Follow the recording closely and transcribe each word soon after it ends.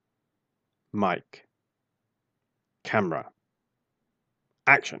Mic. Camera.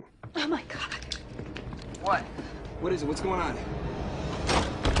 Action. Oh my God. What? What is it? What's going on?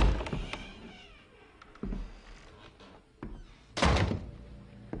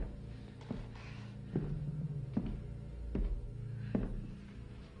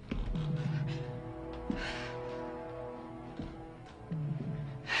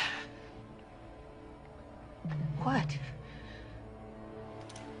 What?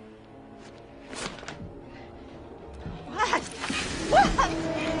 What? What?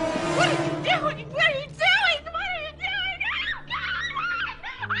 What are you doing? What are you doing? What are you doing?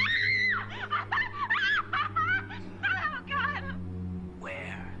 Oh, God.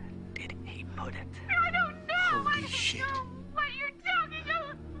 Where did he put it? I don't know. Holy I don't shit. know what you're talking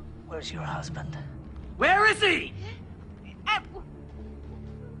about. Where's your husband? Where is he?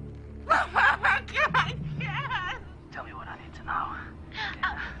 Oh, my God. Yes. Tell me what I need to know.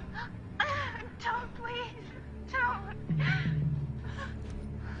 Don't, please. Don't.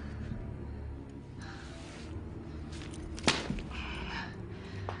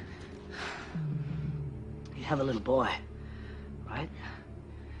 You have a little boy, right?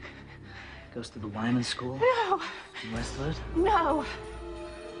 Goes to the Wyman School No. in Westwood. No.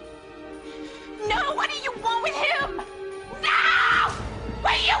 No, what do you want with him? No!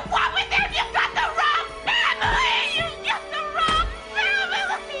 What do you want with him? You've got the wrong family! You've got the wrong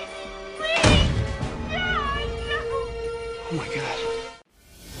family! Please! No! Oh my God.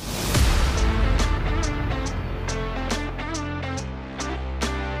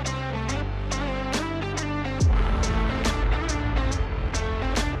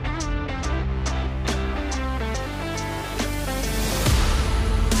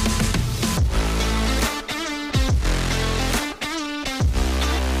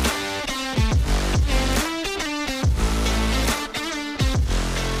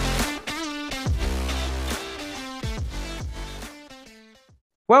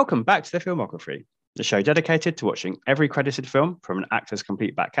 Welcome back to the Filmography, the show dedicated to watching every credited film from an actor's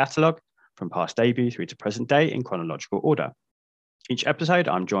complete back catalogue, from past debut through to present day in chronological order. Each episode,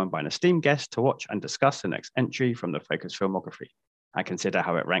 I'm joined by an esteemed guest to watch and discuss the next entry from the Focus Filmography and consider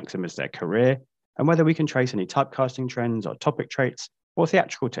how it ranks them as their career and whether we can trace any typecasting trends or topic traits or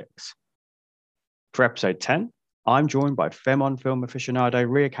theatrical ticks. For episode 10, I'm joined by Femon film aficionado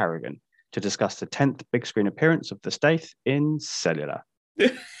Ria Carrigan to discuss the 10th big screen appearance of the Stath in Cellular.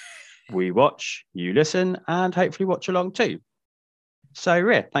 We watch, you listen, and hopefully watch along too. So,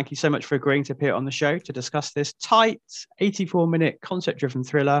 Ria, thank you so much for agreeing to appear on the show to discuss this tight 84-minute concept-driven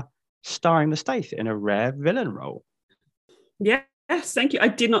thriller starring the Stath in a rare villain role. Yes, thank you. I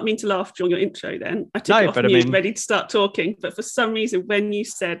did not mean to laugh during your intro then. I took No, it off but I mute, mean- ready to start talking, but for some reason, when you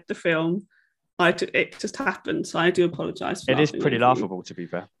said the film, it just happened. So I do apologise for It is laughing pretty over you. laughable, to be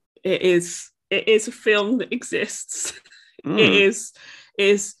fair. It is a film that exists. Mm. It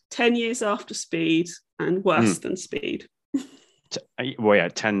is 10 years after Speed and worse than Speed. Well, yeah,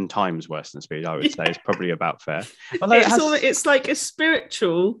 10 times worse than Speed, I would say, is probably about fair. Although It's like a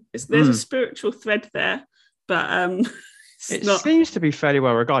spiritual, there's a spiritual thread there, but it's it not. seems to be fairly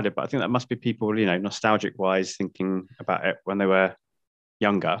well regarded, but I think that must be people, nostalgic-wise, thinking about it when they were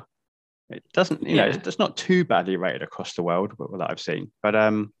younger. It doesn't, it's not too badly rated across the world, but that I've seen. But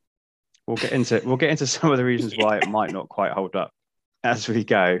we'll get into some of the reasons why it might not quite hold up as we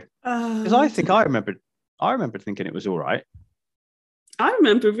go. Because I remember thinking it was all right. I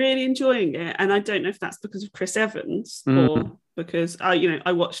remember really enjoying it, and I don't know if that's because of Chris Evans or because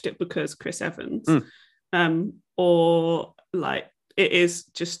I watched it because Chris Evans, or like it is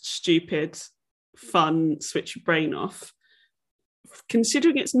just stupid, fun, switch your brain off.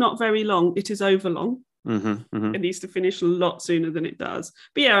 Considering it's not very long, it is over long. It needs to finish a lot sooner than it does.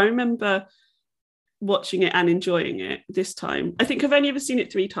 But yeah, I remember watching it and enjoying it this time. I think I've only ever seen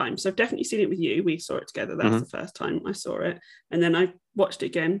it 3 times. So I've definitely seen it with you. We saw it together. That was the first time I saw it. And then I watched it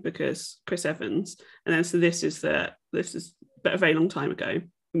again because Chris Evans. And then so this is a very long time ago.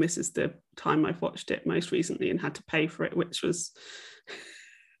 And this is the time I've watched it most recently and had to pay for it, which was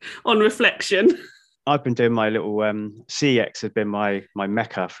on reflection. I've been doing my little CEX has been my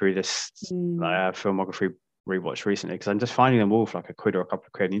mecca through this filmography rewatch recently because I'm just finding them all for like £1 or a couple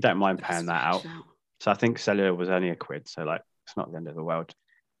of quid and you don't mind paying that out. So I think Cellular was only £1, so like it's not the end of the world.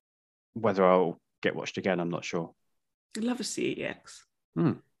 Whether I'll get watched again, I'm not sure. I love a CEX.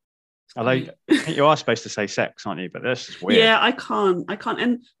 Although I think you are supposed to say sex, aren't you? But that's just weird. Yeah, I can't.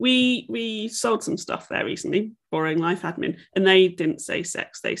 And we sold some stuff there recently, Boring Life Admin, and they didn't say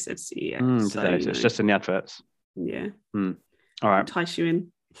sex, they said CEX. So it's just in the adverts. Yeah. All right. Entice you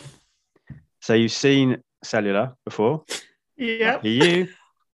in. So you've seen Cellular before? Yeah. Lucky you.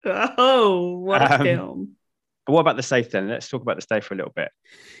 Oh, what a film. What about the Stath then? Let's talk about the Stath for a little bit.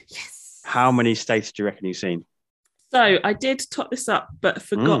 Yes. How many Staths do you reckon you've seen? So I did tot this up, but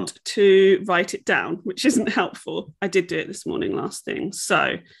forgot to write it down, which isn't helpful. I did do it this morning, last thing.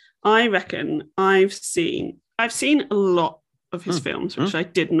 So I reckon I've seen a lot of his films, which I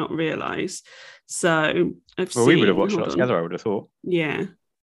did not realise. So we would have watched it together, I would have thought. Yeah.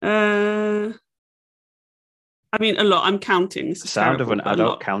 I mean, a lot. I'm counting. This is Sound terrible, of an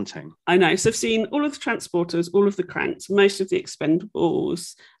adult counting. I know. So I've seen all of the Transporters, all of the Cranks, most of the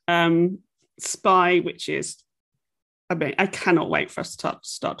Expendables, Spy, which is, I mean, I cannot wait for us to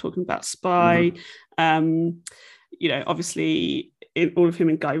start talking about Spy. Obviously, all of him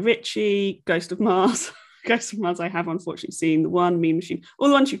and Guy Ritchie, Ghost of Mars. Ghost of Mars, I have unfortunately seen. The One, Mean Machine, all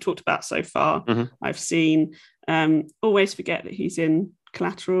the ones you've talked about so far, I've seen. Always forget that he's in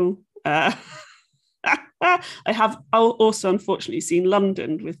Collateral. I'll also unfortunately seen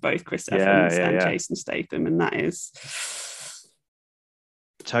London with both Chris Evans and Jason Statham, and that is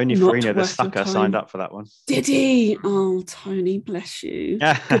Tony Farina, the sucker, signed up for that one. Did he? Oh, Tony, bless you.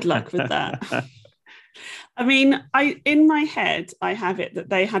 Good luck with that. I mean, in my head, I have it that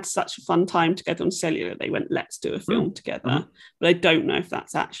they had such a fun time together on Cellular. They went, let's do a film together. But I don't know if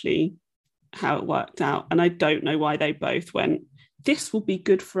that's actually how it worked out. And I don't know why they both went, this will be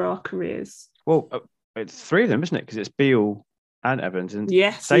good for our careers. Well, it's three of them, isn't it? Because it's Beale and Evans and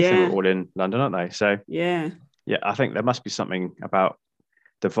Statham are all in London, aren't they? So yeah, I think there must be something about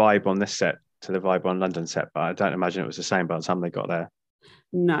the vibe on this set to the vibe on London set, but I don't imagine it was the same by the time they got there.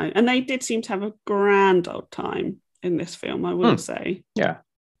 No, and they did seem to have a grand old time in this film, I will say. Yeah.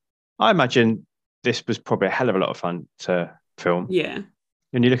 I imagine this was probably a hell of a lot of fun to film. Yeah.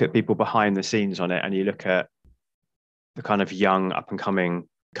 When you look at people behind the scenes on it and you look at the kind of young up and coming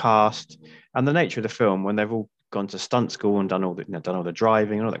cast and the nature of the film when they've all gone to stunt school and done all the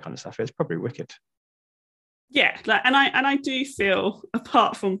driving and all that kind of stuff, it's probably wicked. Yeah, and I do feel,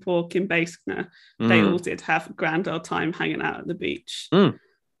 apart from poor Kim Basinger, they all did have a grand old time hanging out at the beach.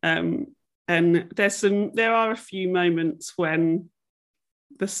 And there are a few moments when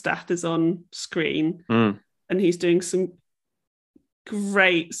the Stath is on screen and he's doing some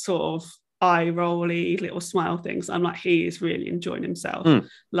great sort of eye-rolly little smile things. I'm like, he is really enjoying himself.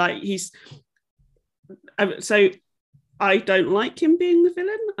 Like so I don't like him being the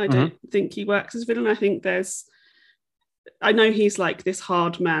villain. I don't think he works as a villain. I know he's like this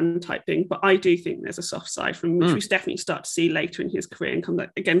hard man type thing, but I do think there's a soft side from which we definitely start to see later in his career and come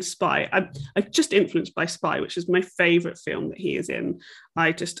back again. Spy. I'm just influenced by Spy, which is my favorite film that he is in.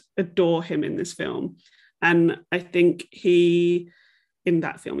 I just adore him in this film. And I think he, in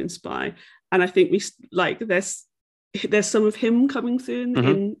that film, in Spy, and I think there's some of him coming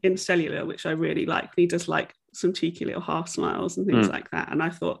through in Cellular, which I really like. He does like some cheeky little half smiles and things like that. And I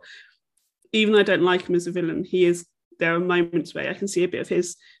thought, even though I don't like him as a villain, there are moments where I can see a bit of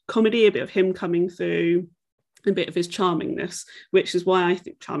his comedy, a bit of him coming through, a bit of his charmingness, which is why I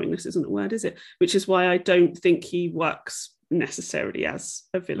think charmingness isn't a word, is it? Which is why I don't think he works necessarily as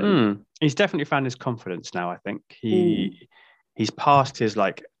a villain. He's definitely found his confidence now, I think. He's past his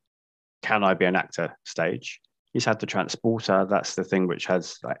can I be an actor stage. He's had the Transporter. That's the thing which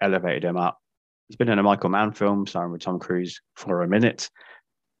has elevated him up. He's been in a Michael Mann film starring with Tom Cruise for a minute.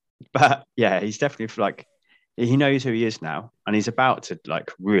 But yeah, he's definitely he knows who he is now, and he's about to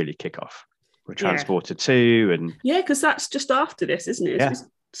really kick off with Transporter 2. And because that's just after this, isn't it? Yeah.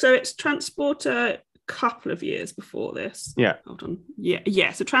 So it's Transporter a couple of years before this. Yeah. Hold on.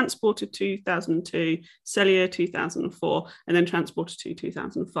 Yeah. So Transporter 2002, Cellular 2004, and then Transporter 2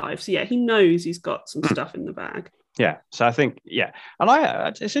 2005. So yeah, he knows he's got some stuff in the bag. Yeah. So I think, and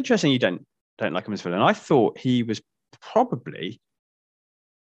it's interesting you don't like him as a villain. I thought he was probably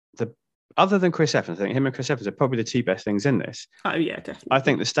other than Chris Evans, I think him and Chris Evans are probably the two best things in this. Oh yeah, definitely. I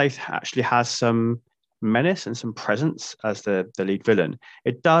think the Stath actually has some menace and some presence as the lead villain.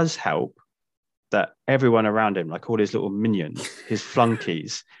 It does help that everyone around him, like all his little minions, his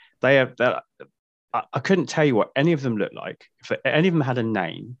flunkies, I couldn't tell you what any of them looked like. If any of them had a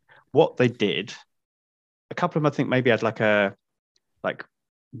name, what they did. A couple of them, I think, maybe had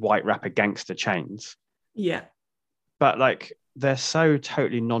white rapper gangster chains. Yeah. But they're so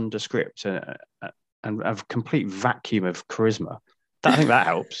totally nondescript and a complete vacuum of charisma. I think that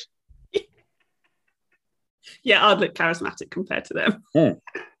helps. Yeah, I'd look charismatic compared to them.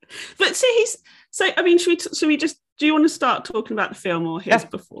 But should we just, do you want to start talking about the film or his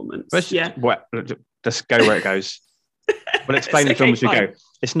performance? Let's go where it goes. We'll explain the film as we go.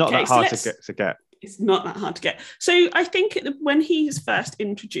 It's not that hard to get. It's not that hard to get. So I think when he's first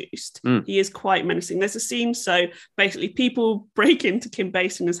introduced, he is quite menacing. There's a scene, so basically people break into Kim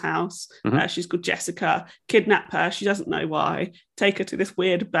Basinger's house. She's called Jessica, kidnap her. She doesn't know why. Take her to this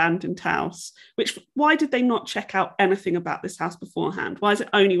weird abandoned house. Why did they not check out anything about this house beforehand? Why is it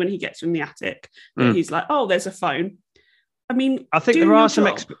only when he gets in the attic that he's like, oh, there's a phone? I mean, I think there are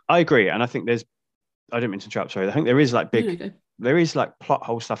some. I agree, and I think there's. I didn't mean to interrupt. Sorry, I think there is like there is like plot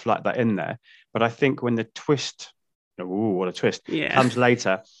hole stuff like that in there. But I think when the twist, what a twist, comes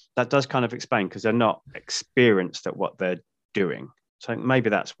later, that does kind of explain because they're not experienced at what they're doing. So maybe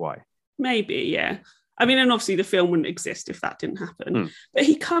that's why. Maybe, yeah. I mean, and obviously the film wouldn't exist if that didn't happen. But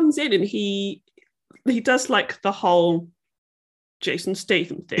he comes in and he does like the whole Jason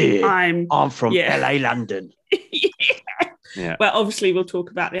Statham thing. I'm from LA, London. Yeah. Well, obviously we'll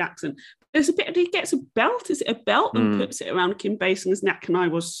talk about the accent. There's a bit, he gets a belt, is it a belt, and puts it around Kim Basinger's neck, and I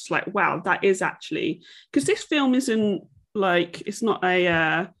was like, wow, that is actually, because this film isn't like, it's not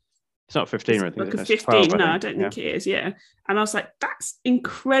 15 or anything. Like a 15, 12, I don't think it is, and I was like, that's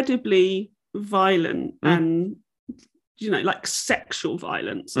incredibly violent and, you know, like sexual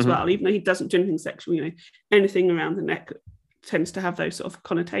violence as well, even though he doesn't do anything sexual, you know, anything around the neck tends to have those sort of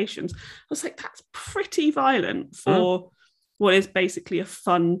connotations. I was like, that's pretty violent for what is basically a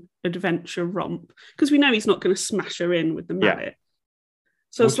fun adventure romp, because we know he's not going to smash her in with the mallet.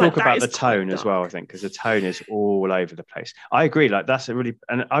 So we'll talk about the tone as well, I think, because the tone is all over the place. I agree, like that's a really,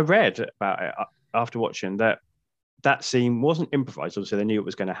 and I read about it after watching that scene wasn't improvised. Obviously they knew it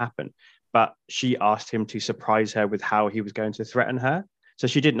was going to happen, but she asked him to surprise her with how he was going to threaten her. So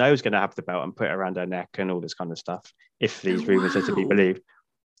she didn't know he was going to have the belt and put it around her neck and all this kind of stuff, if these rumors are to be believed.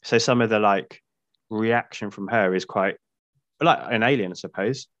 So some of the like reaction from her is quite like an Alien, I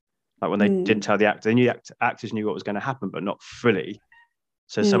suppose. Like when they didn't tell the actor, they knew the actors knew what was going to happen, but not fully.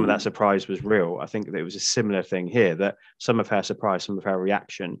 So some of that surprise was real. I think that it was a similar thing here, that some of her surprise, some of her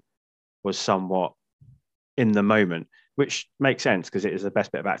reaction was somewhat in the moment, which makes sense because it is the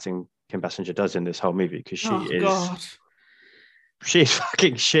best bit of acting Kim Basinger does in this whole movie, because she's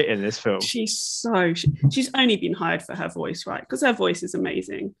fucking shit in this film. She's only been hired for her voice, right? Because her voice is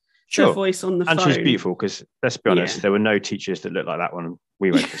amazing. Sure. Her voice on the phone. And she's beautiful, because let's be honest, there were no teachers that looked like that when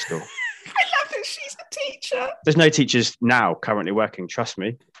we went to school. I love that she's a teacher. There's no teachers now currently working, trust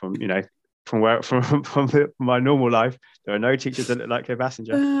me, from my normal life. There are no teachers that look like Kim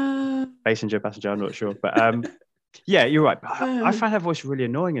Basinger. Basinger, I'm not sure. But yeah, you're right. But I find her voice really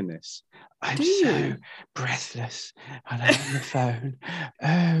annoying in this. I'm so breathless and I'm on the phone.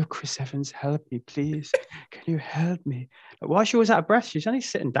 Oh, Chris Evans, help me, please. Can you help me? Like, why is she always out of breath? She's only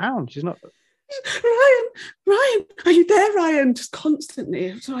sitting down. She's not. Ryan, are you there, Ryan? Just constantly.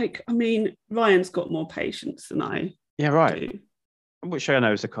 It's like, I mean, Ryan's got more patience than I do. Which I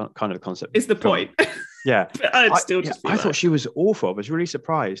know is the kind of the concept. Is the point. Yeah. But I thought she was awful. I was really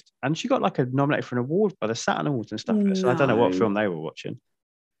surprised. And she got like nominated for an award by the Saturn Awards and stuff. No. So I don't know what film they were watching.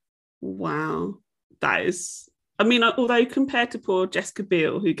 Wow. That is, I mean, although compared to poor Jessica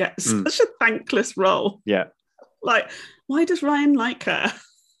Biel, who gets such a thankless role. Yeah. Like, why does Ryan like her?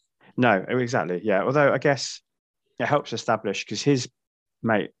 No, exactly. Yeah. Although I guess it helps establish, because his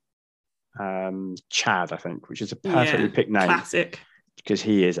mate, Chad, I think, which is a perfectly picked name. Classic. Because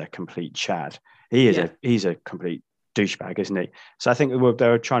he is a complete Chad. He's a complete douchebag, isn't he? So I think they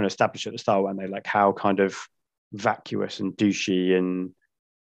were trying to establish at the start, when they like how kind of vacuous and douchey and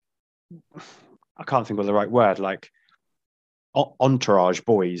I can't think of the right word, like entourage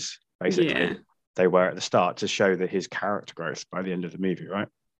boys, basically, they were at the start, to show that his character growth by the end of the movie, right?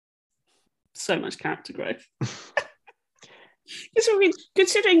 So much character growth. Because I mean,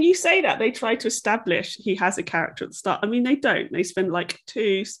 considering you say that, they try to establish he has a character at the start. I mean, they don't. They spend like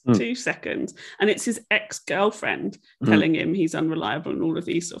two seconds, and it's his ex-girlfriend telling him he's unreliable and all of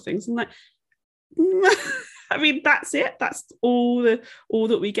these sort of things. And like, I mean, that's it. That's all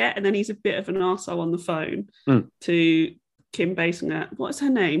that we get. And then he's a bit of an arsehole on the phone to Kim Basinger. What's her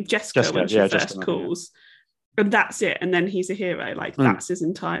name? Jessica when she first calls. Yeah. And that's it. And then he's a hero. Like, that's his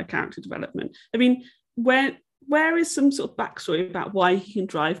entire character development. I mean, where is some sort of backstory about why he can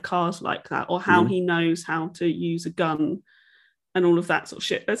drive cars like that, or how he knows how to use a gun and all of that sort of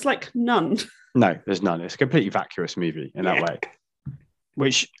shit? There's like none. No, there's none. It's a completely vacuous movie in that way.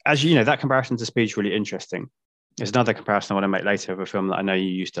 Which, as you know, that comparison to Speed's really interesting. There's another comparison I want to make later of a film that I know you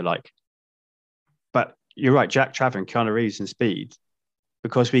used to like. But you're right, Jack Traven, Keanu Reeves in Speed,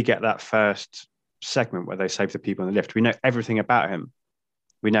 because we get that first segment where they save the people in the lift. We know everything about him.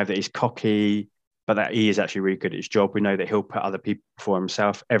 We know that he's cocky, but that he is actually really good at his job. We know that he'll put other people before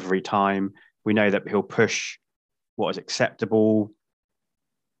himself every time. We know that he'll push what is acceptable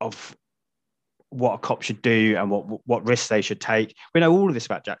of what a cop should do and what risks they should take. We know all of this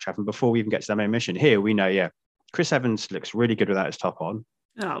about Jack Traven before we even get to the main mission. Here we know, Chris Evans looks really good without his top on.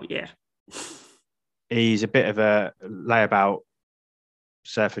 Oh yeah. He's a bit of a layabout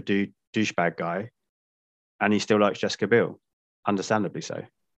surfer douchebag guy, and he still likes Jessica Biel, understandably so.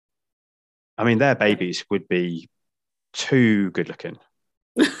 I mean, their babies would be too good looking.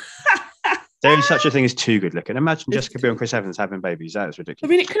 There is such a thing as too good looking. Imagine Jessica Biel and Chris Evans having babies. That is ridiculous.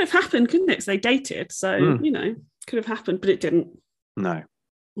 I mean, it could have happened, couldn't it? 'Cause they dated, so could have happened, but it didn't. No.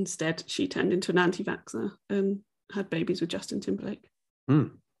 Instead, she turned into an anti-vaxxer and had babies with Justin Timberlake. I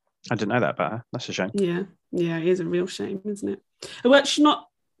didn't know that about her. That's a shame. Yeah, it is a real shame, isn't it? Well, that's not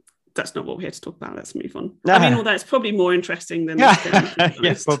what we're here to talk about. Let's move on. I mean, although it's probably more interesting than this film,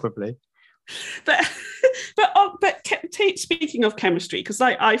 yes, probably. But speaking of chemistry, because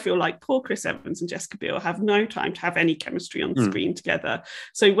I feel like poor Chris Evans and Jessica Biel have no time to have any chemistry on screen together.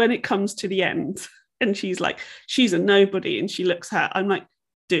 So when it comes to the end and she's a nobody and she looks at, I'm like,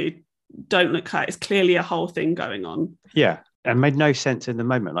 dude, don't look at it. It's clearly a whole thing going on. Yeah, and made no sense in the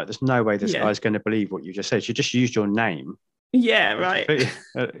moment. Like, there's no way this guy's going to believe what you just said. You just used your name. Yeah, right.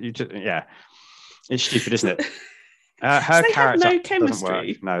 It's stupid, isn't it? Her character no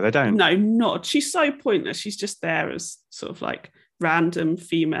chemistry. No, they don't. No, not. She's so pointless. She's just there as sort of like random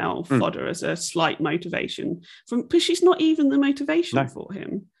female fodder as a slight motivation. But she's not even the motivation for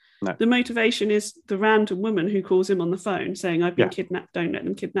him. No. The motivation is the random woman who calls him on the phone saying, "I've been kidnapped. Don't let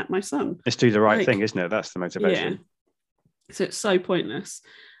them kidnap my son." Let's do the right thing, isn't it? That's the motivation. Yeah. So it's so pointless.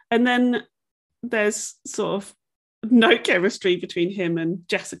 And then there's sort of no chemistry between him and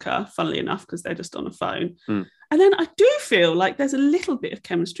Jessica, funnily enough, because they're just on a phone. And then I do feel like there's a little bit of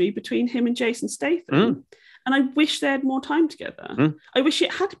chemistry between him and Jason Statham. And I wish they had more time together. I wish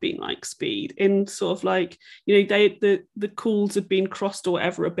it had been like Speed, in sort of like, the calls had been crossed or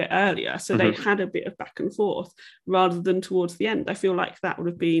whatever a bit earlier. So they had a bit of back and forth rather than towards the end. I feel like that would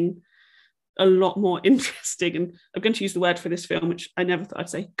have been a lot more interesting, and I'm going to use the word for this film, which I never thought I'd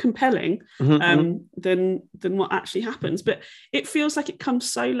say, compelling, than what actually happens. But it feels like it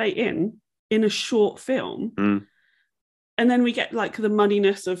comes so late in a short film, and then we get like the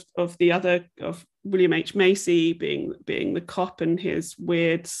muddiness of William H. Macy being the cop and his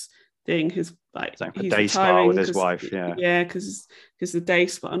weird thing, his like he's day spa with his wife, because the day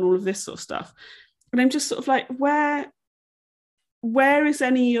spa and all of this sort of stuff, and I'm just sort of like, where is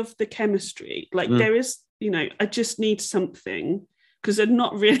any of the chemistry? Like there is, I just need something, because they're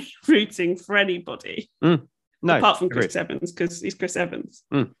not really rooting for anybody. No, apart from Chris Evans, because he's Chris Evans.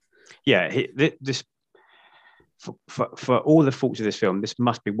 Yeah, this for all the faults of this film, this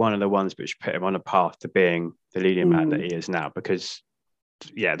must be one of the ones which put him on a path to being the leading man that he is now, because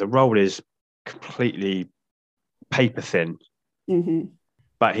the role is completely paper thin,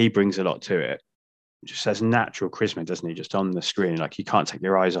 but he brings a lot to it. Just has natural charisma, doesn't he? Just on the screen, like you can't take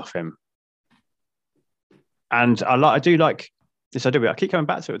your eyes off him. And I do like this. I keep coming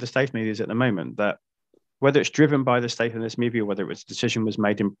back to it with the Statham movies at the moment, that whether it's driven by the Statham in this movie or whether it's a decision was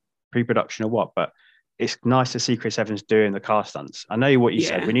made in pre-production or what, but it's nice to see Chris Evans doing the car stunts. I know what you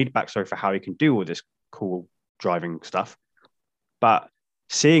said. We need backstory for how he can do all this cool driving stuff, but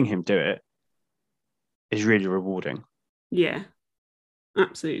seeing him do it is really rewarding. Yeah.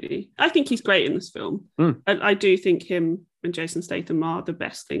 Absolutely. I think he's great in this film. I do think him and Jason Statham are the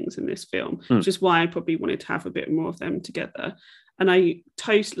best things in this film, which is why I probably wanted to have a bit more of them together. And I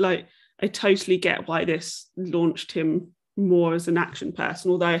totally get why this launched him more as an action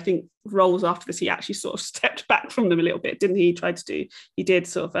person, although I think roles after this he actually sort of stepped back from them a little bit, didn't he? He did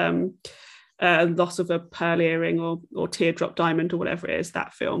sort of Loss of a Pearl Earring or Teardrop Diamond or whatever it is,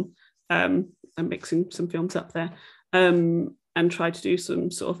 that film. I'm mixing some films up there. And try to do some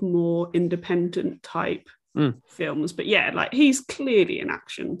sort of more independent type films. But yeah, like he's clearly an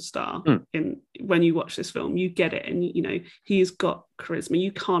action star. When you watch this film, you get it. And, he's got charisma.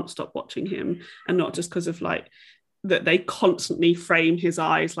 You can't stop watching him. And not just because of like that they constantly frame his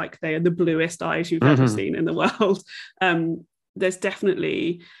eyes like they are the bluest eyes you've ever seen in the world. There's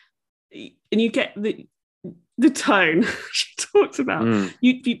definitely, and you get the tone she talks about.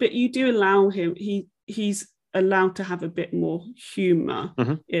 But you do allow him, he's allowed to have a bit more humor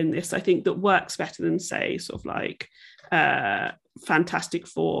in this. I think that works better than, say, sort of like Fantastic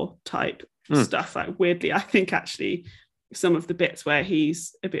Four type stuff. Like weirdly, I think actually some of the bits where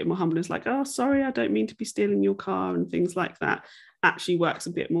he's a bit more humble, is like, "Oh, sorry, I don't mean to be stealing your car," and things like that, actually works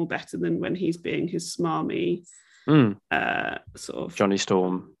a bit more better than when he's being his smarmy sort of Johnny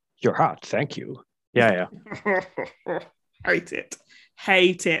Storm. You're hot, thank you. Yeah. Hate it.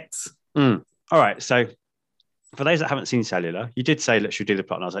 All right, so for those that haven't seen Cellular, you did say, let's do the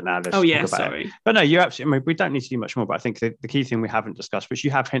plot. And I was like, nah, let's Oh, yeah, talk about sorry. it. But no, you absolutely, I mean, we don't need to do much more. But I think the key thing we haven't discussed, which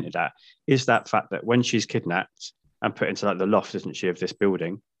you have hinted at, is that fact that when she's kidnapped and put into like the loft, isn't she, of this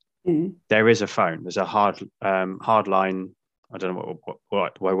building, there is a phone. There's a hard line. I don't know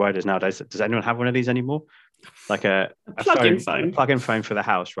what word is nowadays. Does anyone have one of these anymore? Like a plug-in phone. A plug-in phone for the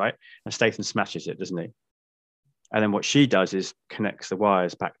house, right? And Statham smashes it, doesn't he? And then what she does is connects the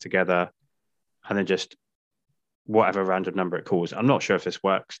wires back together and then just whatever random number it calls. I'm not sure if this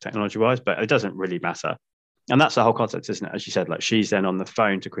works technology-wise, but it doesn't really matter. And that's the whole concept, isn't it? As you said, like she's then on the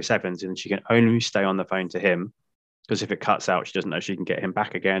phone to Chris Evans and she can only stay on the phone to him because if it cuts out, she doesn't know she can get him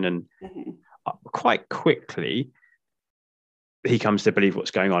back again. And quite quickly, he comes to believe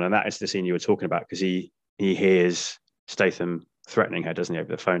what's going on. And that is the scene you were talking about because he hears Statham threatening her, doesn't he,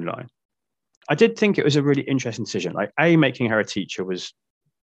 over the phone line. I did think it was a really interesting decision. Like, making her a teacher was,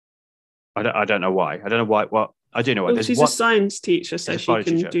 I don't know why. I don't know why. Well, I do know why. Well, she's a science teacher, so she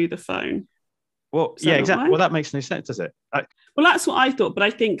can do the phone. Well, yeah, exactly. Well, that makes no sense, does it? Well, that's what I thought, but I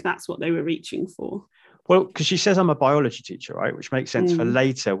think that's what they were reaching for. Well, because she says I'm a biology teacher, right? Which makes sense for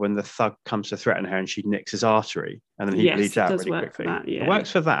later when the thug comes to threaten her and she nicks his artery and then he bleeds out really quickly. It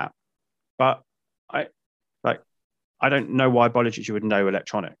works for that. But I don't know why biology would know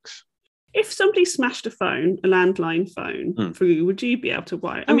electronics. If somebody smashed a phone, a landline phone, for you, would you be able to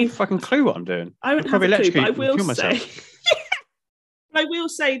wire? I mean, fucking clue what I'm doing. I don't have a clue, but I will say. I will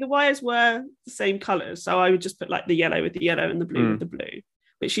say the wires were the same colours, so I would just put like the yellow with the yellow and the blue with the blue.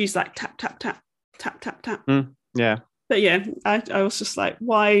 But she's like tap tap tap tap tap tap. Yeah. But yeah, I was just like,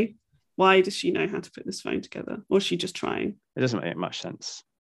 why does she know how to put this phone together, or is she just trying? It doesn't make much sense.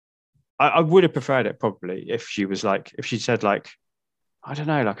 I would have preferred it probably if she was like, if she said like, I don't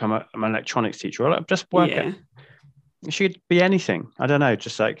know, like I'm an electronics teacher, or like just work it. She could be anything. I don't know,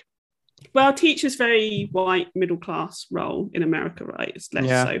 just like. Well, teacher's very white middle class role in America, right? It's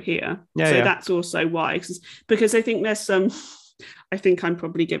less so here. That's also why, because I think there's some. I think I'm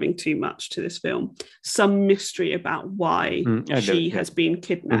probably giving too much to this film. Some mystery about why she has been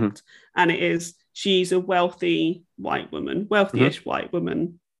kidnapped, and it is she's a wealthy white woman, wealthy-ish white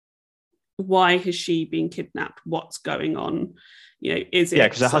woman. Why has she been kidnapped? What's going on? You know, is it? Yeah,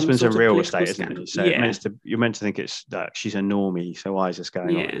 because her husband's in real estate, isn't he? So you're meant to think it's that she's a normie. So why is this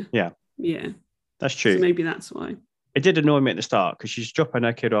going on? Yeah, that's true. So maybe that's why. It did annoy me at the start because she's dropping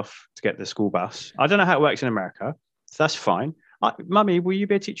her kid off to get the school bus. I don't know how it works in America, so that's fine. Mummy, will you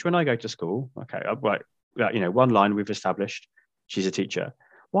be a teacher when I go to school? Okay, right. One line we've established. She's a teacher.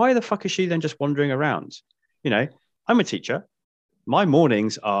 Why the fuck is she then just wandering around? I'm a teacher. My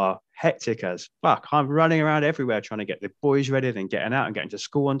mornings are hectic as fuck. I'm running around everywhere trying to get the boys ready, then getting out and getting to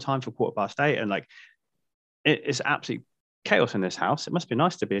school on time for 8:15. And like, it's absolute chaos in this house. It must be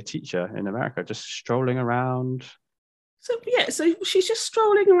nice to be a teacher in America, just strolling around. So she's just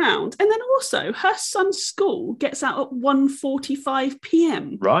strolling around. And then also her son's school gets out at 1:45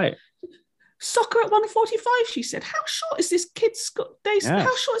 p.m. Right. Soccer at 1:45, she said. How short is this kid's school days? Yes.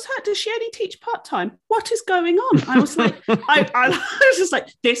 How short is her? Does she only teach part-time? What is going on? I was like, I was just like,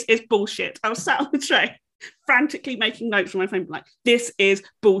 this is bullshit. I was sat on the train, frantically making notes on my phone, like, this is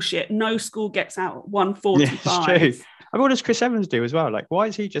bullshit. No school gets out at 1:45. Yeah, it's true. I mean, what does Chris Evans do as well? Like, why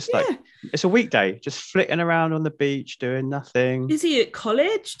is he just like, it's a weekday, just flitting around on the beach, doing nothing? Is he at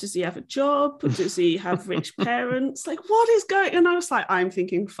college? Does he have a job? Does he have rich parents? Like, what is going on? And I was like, I'm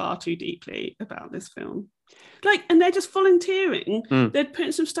thinking far too deeply about this film. Like, and they're just volunteering. They'd put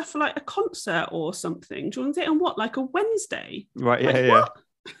in some stuff for like a concert or something. Do you want to say on what? Like a Wednesday? Right, like, yeah.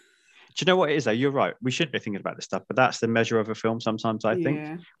 Do you know what it is though? You're right. We should be thinking about this stuff, but that's the measure of a film sometimes, I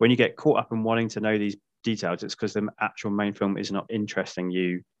think. When you get caught up in wanting to know these details, it's because the actual main film is not interesting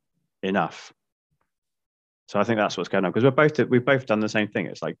you enough. So I think that's what's going on, because we've both done the same thing.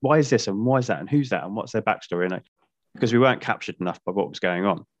 It's like, why is this and why is that and who's that and what's their backstory? And because we weren't captured enough by what was going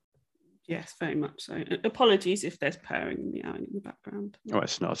on. Yes, very much so. Apologies if there's purring and meowing in the background. Oh,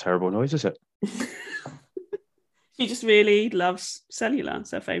 it's not a terrible noise, is it? She just really loves Cellular.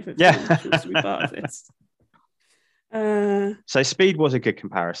 It's her favourite film. She wants to be part of this. So Speed was a good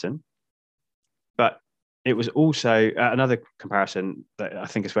comparison, but it was also another comparison that I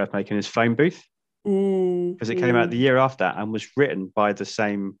think is worth making is Phone Booth, because it came out the year after and was written by the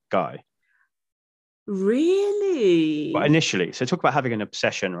same guy. Really? But initially, so talk about having an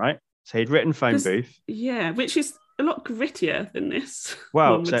obsession, right? So he'd written Phone Booth. Yeah, which is a lot grittier than this,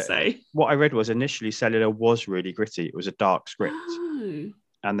 well, one would say. What I read was initially Cellular was really gritty. It was a dark script. Oh.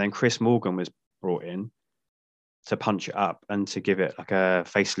 And then Chris Morgan was brought in to punch it up and to give it like a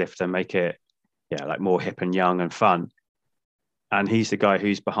facelift and make it like more hip and young and fun. And he's the guy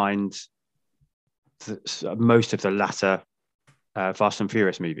who's behind most of the latter Fast and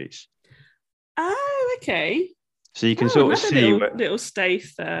Furious movies. Oh, okay. So you can sort of see little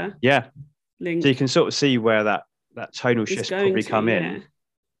Stath there. Yeah. Link. So you can sort of see where that tonal shift probably come in. Yeah.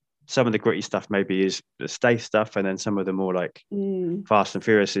 Some of the gritty stuff maybe is the Stath stuff, and then some of the more like Fast and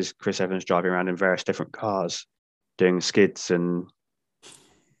Furious is Chris Evans driving around in various different cars, doing skids and.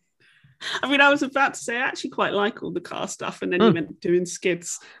 I mean, I was about to say I actually quite like all the car stuff, and then you went doing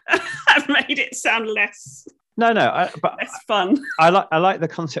skids. I made it sound less. But less fun. I like the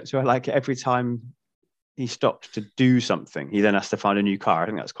concept where like every time he stops to do something, he then has to find a new car. I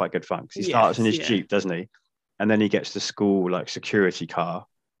think that's quite good fun because he starts in his Jeep, doesn't he? And then he gets the school like security car.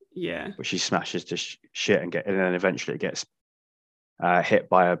 Yeah, which he smashes to shit and then eventually it gets hit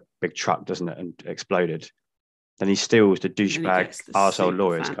by a big truck, doesn't it, and exploded. Then he steals the douchebag arsehole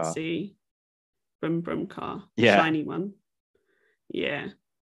lawyer's car. Brum brum car, shiny one. Yeah.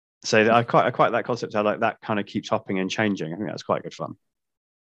 So I quite that concept. I like that kind of keeps hopping and changing. I think that's quite good fun.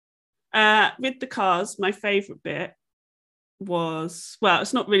 With the cars, my favourite bit was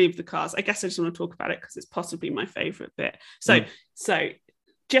it's not really with the cars. I guess I just want to talk about it because it's possibly my favourite bit. So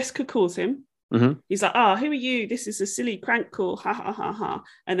Jessica calls him. Mm-hmm. He's like, who are you? This is a silly crank call. Ha, ha, ha, ha.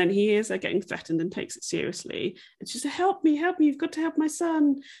 And then he hears her getting threatened and takes it seriously. And she's like, help me. You've got to help my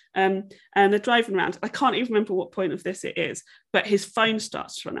son. And they're driving around. I can't even remember what point of this it is, but his phone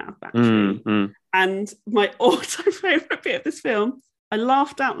starts to run out of battery. Mm-hmm. And my all-time favourite bit of this film, I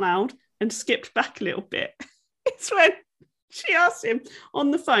laughed out loud and skipped back a little bit. It's when she asks him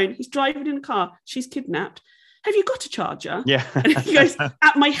on the phone, he's driving in a car, she's kidnapped. Have you got a charger? Yeah. And he goes,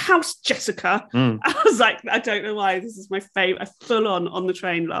 at my house, Jessica. I was like, I don't know why. This is my favourite. I full on the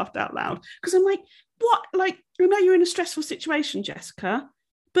train laughed out loud. Because I'm like, what? Like, I know you're in a stressful situation, Jessica.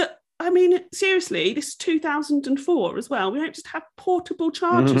 But, I mean, seriously, this is 2004 as well. We don't just have portable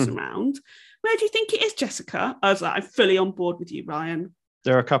chargers around. Where do you think it is, Jessica? I was like, I'm fully on board with you, Ryan.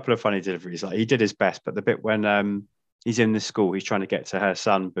 There are a couple of funny deliveries. Like, he did his best, but the bit when he's in the school, he's trying to get to her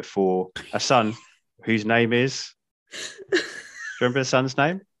son before a son... whose name is? Do you remember the son's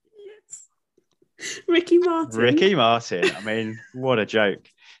name? Yes. Ricky Martin. Ricky Martin. I mean, what a joke.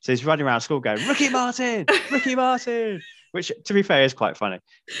 So he's running around school going, Ricky Martin, Ricky Martin, which, to be fair, is quite funny.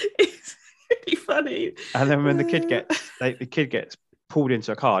 It's really funny. And then when the kid gets pulled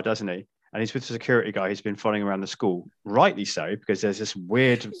into a car, doesn't he? And he's with the security guy who's been following around the school, rightly so, because there's this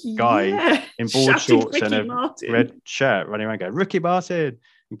weird guy in board shorts Ricky and Martin. Red shirt running around going, Ricky Martin.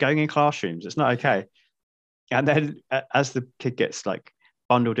 Going in classrooms, it's not okay. And then as the kid gets like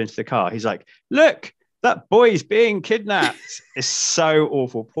bundled into the car, he's like, look, that boy's being kidnapped. It's so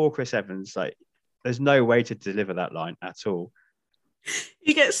awful. Poor Chris Evans. Like, there's no way to deliver that line at all.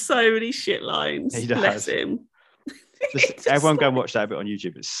 He gets so many shit lines. He does. Bless him. Everyone go and watch that bit on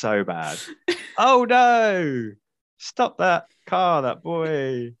YouTube. It's so bad. Oh no, stop that car, that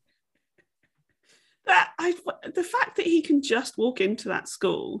boy. The fact that he can just walk into that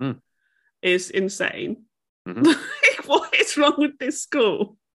school is insane. Mm-hmm. Like, what is wrong with this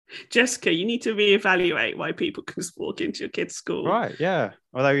school? Jessica, you need to reevaluate why people can just walk into your kid's school. Right, yeah.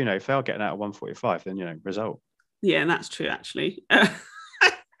 Although, if they are getting out at 1:45, then, result. Yeah, that's true, actually.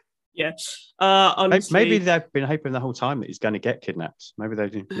 Yeah. Honestly, maybe they've been hoping the whole time that he's going to get kidnapped. Maybe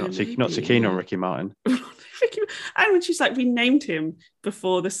they're not so keen on Ricky Martin. And when she's like, we named him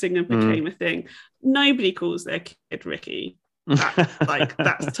before the singer became a thing. Nobody calls their kid Ricky.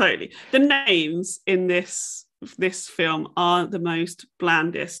 That's totally. The names in this film are the most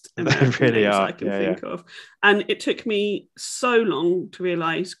blandest American really names are. I can think of. And it took me so long to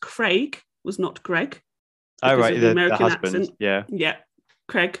realise Craig was not Greg. Oh, right, the American husband. accent. Yeah,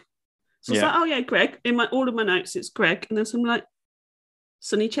 Craig. So it's like, oh yeah, Greg. In all of my notes, it's Greg. And then someone like,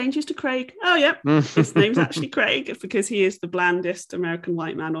 Sonny changes to Craig. Oh yeah, his name's actually Craig because he is the blandest American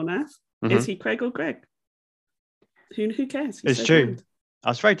white man on earth. Mm-hmm. Is he Craig or Greg? Who cares? It's so true. Bland. I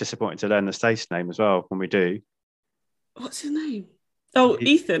was very disappointed to learn the Stath's name as well when we do. What's his name? Oh,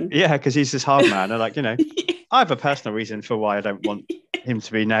 Ethan. Yeah, because he's this hard man. I I have a personal reason for why I don't want him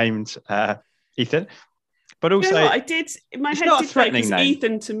to be named Ethan. But also, I did. My head did break because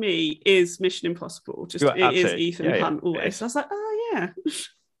Ethan to me is Mission Impossible. It is Ethan Hunt always. So I was like, oh yeah.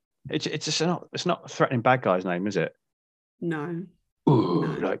 It's just not. It's not a threatening bad guy's name, is it? No.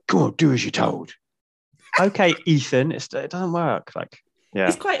 Ooh, like come on, do as you're told. Okay, Ethan. It doesn't work.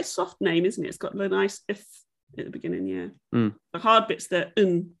 It's quite a soft name, isn't it? It's got the nice if at the beginning. Yeah. The hard bit's the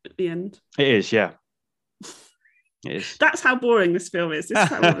at the end. It is. Yeah. It is. That's how boring this film is. This is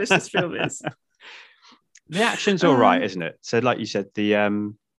how rubbish this film is. The action's all right, isn't it? So, like you said,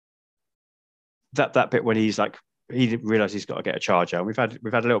 the that bit when he's like he didn't realize he's got to get a charger. And we've had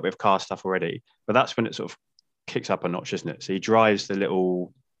a little bit of car stuff already, but that's when it sort of kicks up a notch, isn't it? So he drives the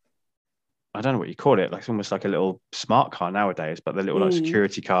little, I don't know what you call it, like it's almost like a little smart car nowadays, but the little like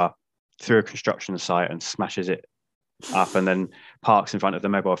security car through a construction site and smashes it up, and then parks in front of the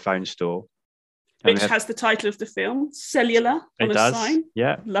mobile phone store. Which has the title of the film, Cellular, on a sign.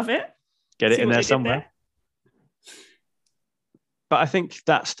 Yeah. Love it. Get it in there somewhere. But I think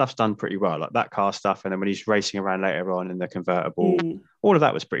that stuff's done pretty well, like that car stuff. And then when he's racing around later on in the convertible, all of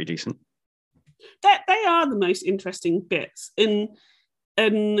that was pretty decent. They are the most interesting bits.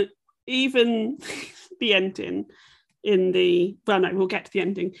 And even the ending we'll get to the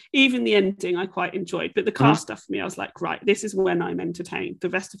ending. Even the ending I quite enjoyed. But the car stuff for me, I was like, right, this is when I'm entertained.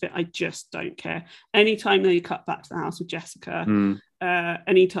 The rest of it, I just don't care. Anytime they cut back to the house with Jessica,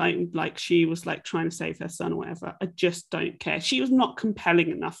 anytime like she was like trying to save her son or whatever, I just don't care. She was not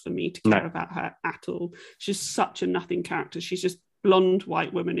compelling enough for me to care about her at all. She's such a nothing character. She's just blonde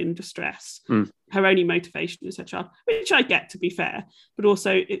white woman in distress. Her only motivation is her child, which I get, to be fair, but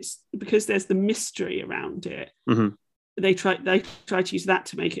also it's because there's the mystery around it. They try to use that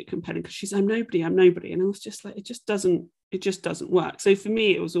to make it compelling, because she's I'm nobody, and I was just like, it just doesn't work. So for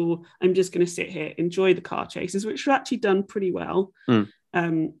me, it was all, I'm just going to sit here, enjoy the car chases, which were actually done pretty well.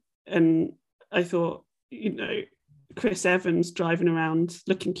 And I thought, Chris Evans driving around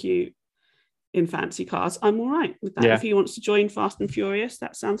looking cute in fancy cars, I'm all right with that. If he wants to join Fast and Furious,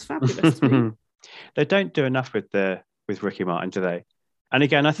 that sounds fabulous to me. They don't do enough with Ricky Martin, do they? And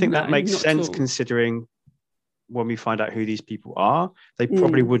again, I think that makes sense, considering when we find out who these people are, they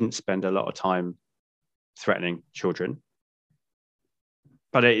probably wouldn't spend a lot of time threatening children.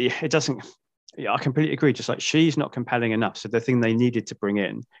 But it doesn't. I completely agree. Just like, she's not compelling enough. So the thing they needed to bring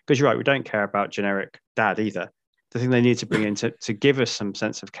in, because you're right, we don't care about generic dad either. The thing they need to bring in to give us some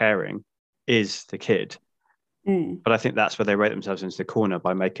sense of caring is the kid. But I think that's where they wrote themselves into the corner,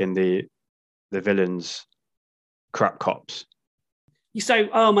 by making the villains crap cops. So,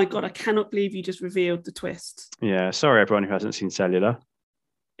 oh my God, I cannot believe you just revealed the twist. Yeah, sorry everyone who hasn't seen Cellular.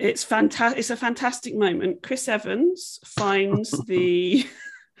 It's fantastic. It's a fantastic moment. Chris Evans finds the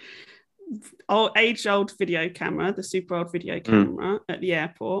age-old video camera, the super old video camera at the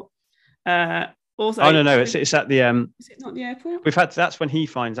airport. Also, no, it's at the Is it not the airport? That's when he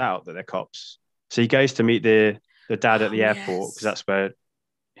finds out that they're cops. So he goes to meet the dad at the airport, because that's where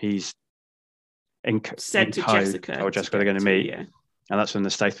he's said to Jessica. Or Jessica they're going to meet. Yeah. And that's when the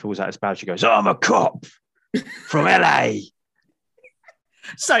Statham pulls out his badge. He goes, I'm a cop from LA.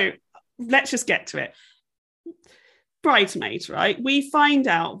 So let's just get to it. Bridesmaids, right? We find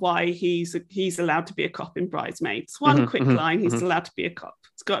out why he's allowed to be a cop in Bridesmaids. One quick line, he's allowed to be a cop.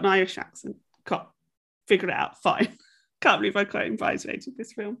 He's got an Irish accent. Cop. Figure it out. Fine. Can't believe I quoted Bridesmaids with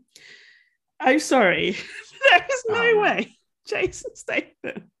this film. I'm sorry. There is no way Jason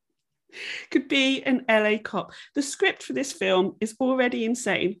Statham could be an LA cop. The script for this film is already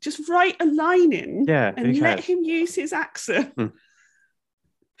insane. Just write a line in and let him use his accent.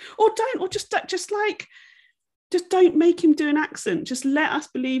 Or just don't make him do an accent. Just let us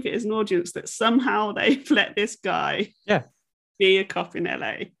believe it as an audience that somehow they've let this guy be a cop in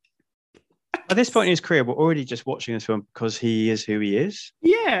LA. At this point in his career, we're already just watching this film because he is who he is.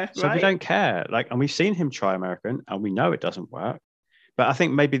 Yeah, so we don't care. And we've seen him try American, and we know it doesn't work. But I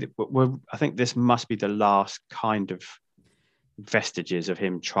think I think this must be the last kind of vestiges of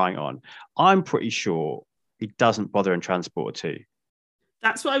him trying on. I'm pretty sure he doesn't bother in Transporter 2.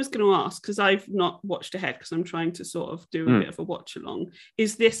 That's what I was going to ask, because I've not watched ahead, because I'm trying to sort of do a bit of a watch along.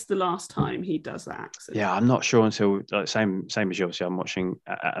 Is this the last time he does that accent? Yeah, I'm not sure until same as you. Obviously, I'm watching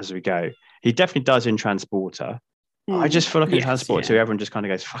as we go. He definitely does in Transporter. I just feel like in Transporter 2, everyone just kind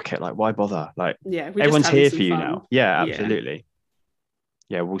of goes, "Fuck it, like why bother?" Like, everyone's here for you now. Yeah, absolutely.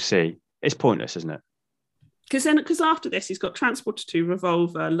 Yeah, we'll see. It's pointless, isn't it? Because after this, he's got Transporter 2,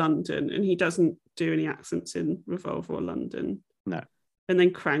 Revolver, London, and he doesn't do any accents in Revolver or London. No. And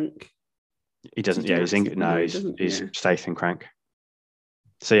then Crank. He doesn't. Yeah, he's Statham Crank.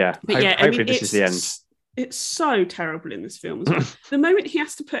 So hopefully this is the end. It's so terrible in this film as well. The moment he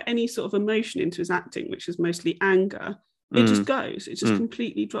has to put any sort of emotion into his acting, which is mostly anger, it just goes. It just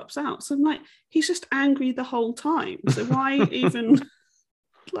completely drops out. So I'm like, he's just angry the whole time. So why even?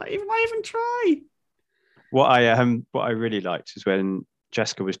 Why even try? What I really liked is when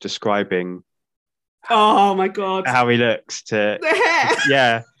Jessica was describing. Oh my God! How he looks to the hair.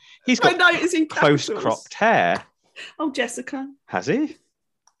 Yeah, he's got close capitals. Cropped hair. Oh, Jessica. Has he?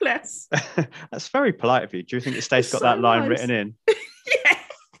 Bless. That's very polite of you. Do you think the State's got that line written in? Yeah.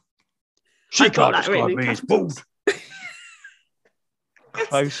 She can't describe me as bald.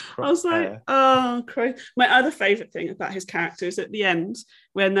 Close I was like, crosshair. oh, crazy. My other favourite thing about his character is at the end,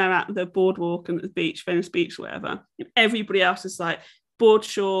 when they're at the boardwalk and at the beach, Venice Beach, whatever, and everybody else is like board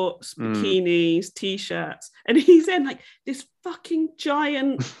shorts, bikinis, t-shirts, and he's in like this fucking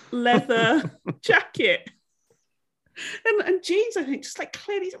giant leather jacket. And jeans, I think, just like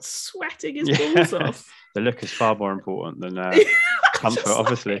clearly just sweating his balls off. The look is far more important than comfort,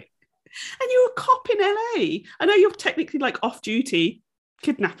 obviously. And you're a cop in LA. I know you're technically like off duty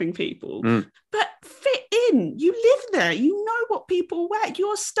kidnapping people, but fit in. You live there. You know what people wear.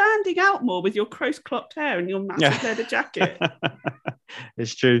 You're standing out more with your close-cropped hair and your massive leather jacket.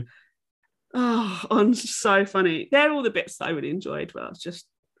 It's true. Oh, it's so funny. They're all the bits that I really enjoyed. Where I was just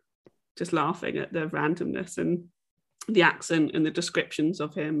laughing at the randomness and the accent and the descriptions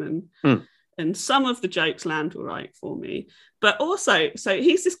of him, and some of the jokes land all right for me. But also, so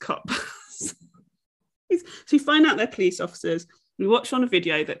he's this cop. So you find out they're police officers. We watch on a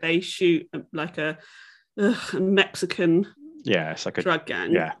video that they shoot like a Mexican it's like a drug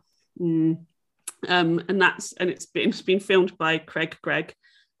gang. Yeah. And it's been filmed by Craig Gregg.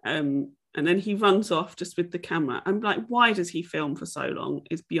 And then he runs off just with the camera. I'm like, why does he film for so long?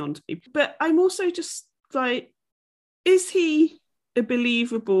 Is beyond me. But I'm also just like, is he a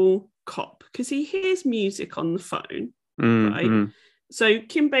believable cop? Because he hears music on the phone, right? So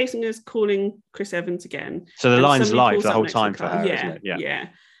Kim Basinger's calling Chris Evans again. So the line's live the whole time for her, isn't it? Yeah.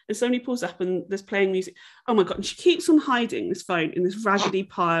 And somebody pulls up and there's playing music. Oh my God. And she keeps on hiding this phone in this raggedy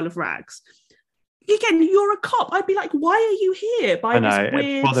pile of rags. Again, you're a cop. I'd be like, why are you here? I know,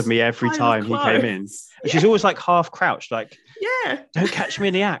 it bothered me every time he came in. And she's always like half crouched, like, don't catch me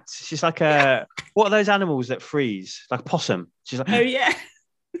in the act. She's like, what are those animals that freeze? Like a possum. She's like, oh yeah.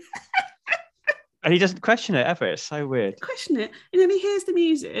 And he doesn't question it ever. It's so weird. Question it. And then he hears the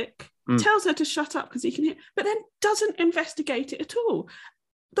music, tells her to shut up because he can hear, but then doesn't investigate it at all.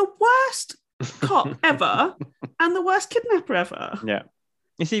 The worst cop ever and the worst kidnapper ever. Yeah.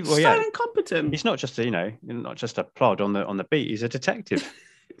 You see, incompetent. He's not just not just a plod on the beat. He's a detective.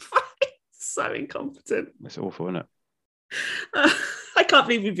 So incompetent. It's awful, isn't it? I can't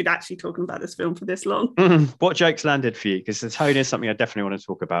believe we've been actually talking about this film for this long. What jokes landed for you? Because the tone is something I definitely want to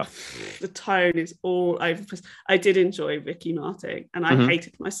talk about. The tone is all over. I did enjoy Ricky Martin, and I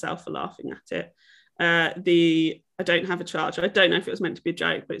hated myself for laughing at it. I don't have a charger. I don't know if it was meant to be a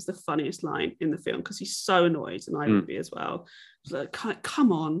joke, but it's the funniest line in the film because he's so annoyed, and I would be as well. Like,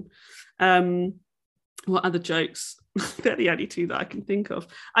 come on. What other jokes? They're the only two that I can think of.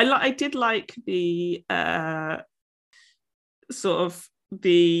 I did like the sort of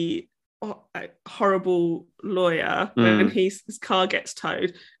the horrible lawyer when his car gets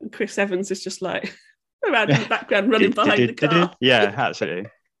towed, and Chris Evans is just like around in the background running behind the car. Yeah, absolutely.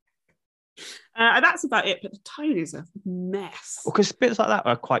 And that's about it, but the tone is a mess. Well, because bits like that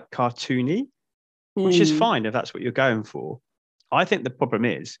are quite cartoony, which is fine if that's what you're going for. I think the problem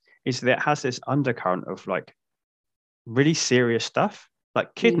is that it has this undercurrent of like really serious stuff.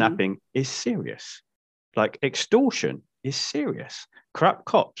 Like kidnapping is serious. Like extortion is serious. Corrupt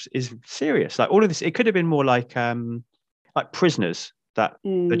cops is serious. Like all of this, it could have been more like Prisoners, that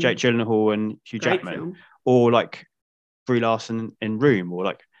the Jake Gyllenhaal and Hugh Jackman, film. Or like Brie Larson in Room, or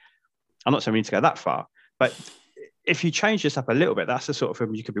like, I'm not saying we need to go that far, but if you change this up a little bit, that's the sort of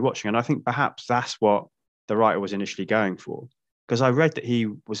film you could be watching. And I think perhaps that's what the writer was initially going for. Because I read that he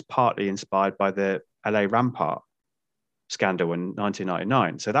was partly inspired by the LA Rampart scandal in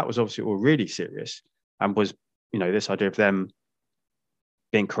 1999. So that was obviously all really serious, and was, this idea of them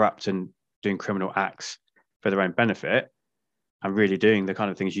being corrupt and doing criminal acts for their own benefit and really doing the kind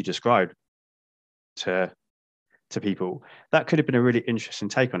of things you described to people. That could have been a really interesting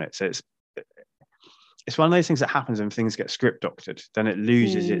take on it. So it's one of those things that happens when things get script doctored, then it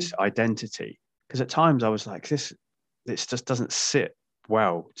loses its identity. Because at times I was like, this just doesn't sit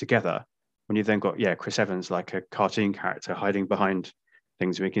well together when you've then got Chris Evans like a cartoon character hiding behind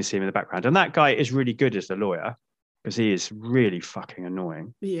things, and we can see him in the background. And that guy is really good as the lawyer because he is really fucking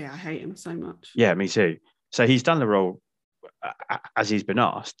annoying. Yeah, I hate him so much. Yeah, me too. So he's done the role as he's been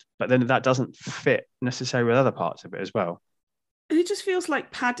asked, but then that doesn't fit necessarily with other parts of it as well. And it just feels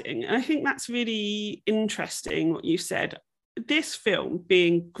like padding. And I think that's really interesting what you said. This film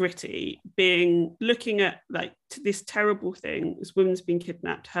being gritty, looking at like this terrible thing, this woman's been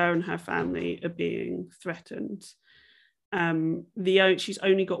kidnapped, her and her family are being threatened. She's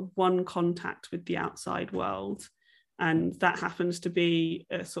only got one contact with the outside world, and that happens to be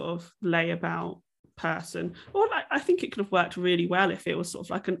a sort of layabout person. Or like, I think it could have worked really well if it was sort of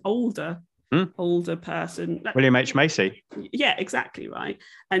like an older person. William H. Macy. Yeah, exactly right.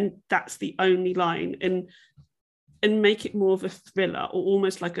 And that's the only line. And and make it more of a thriller, or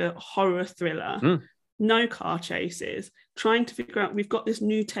almost like a horror thriller. No car chases, trying to figure out, we've got this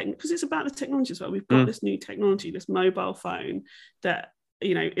new tech, because it's about the technology as well. We've got this new technology, this mobile phone that,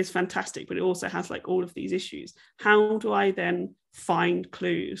 you know, is fantastic, but it also has like all of these issues. How do I then find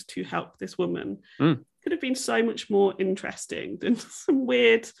clues to help this woman? Could have been so much more interesting than some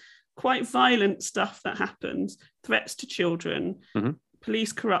weird, quite violent stuff that happens, threats to children,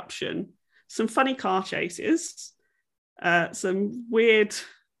 police corruption, some funny car chases, some weird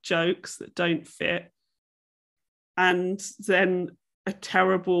jokes that don't fit, and then a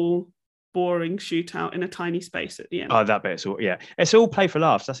terrible, boring shootout in a tiny space at the end. Oh, that bit's all, yeah. It's all play for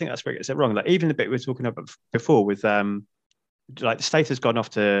laughs. I think that's where it gets it wrong. Like even the bit we were talking about before with like the state has gone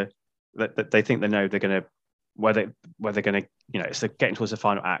off to that they think they know they're gonna where they're gonna, you know, it's getting towards the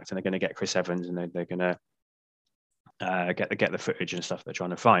final act and they're gonna get Chris Evans and they're gonna get the footage and stuff they're trying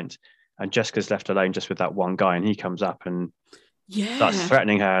to find. And Jessica's left alone just with that one guy, and he comes up and starts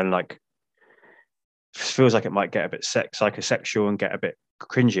threatening her, and like feels like it might get a bit psychosexual and get a bit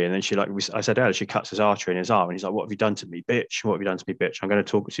cringy. And then she, like I said earlier, she cuts his artery in his arm, and he's like, "What have you done to me, bitch? What have you done to me, bitch? I'm going to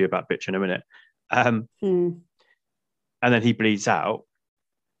talk to you about bitch in a minute." And then he bleeds out.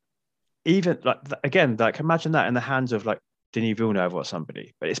 Even like again, like imagine that in the hands of like Denis Villeneuve or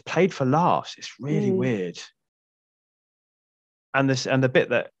somebody, but it's played for laughs. It's really weird. And the bit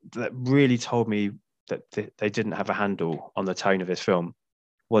that really told me that they didn't have a handle on the tone of this film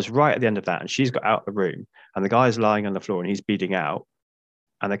was right at the end of that, and she's got out of the room, and the guy's lying on the floor, and he's bleeding out,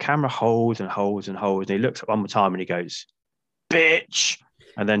 and the camera holds and holds and holds, and he looks up one more time, and he goes, "Bitch,"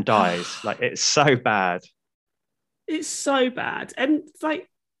 and then dies. Like it's so bad. It's so bad, and like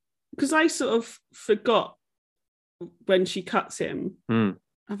because I sort of forgot when she cuts him.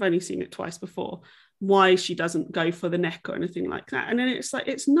 I've only seen it twice before. Why she doesn't go for the neck or anything like that. And then it's like,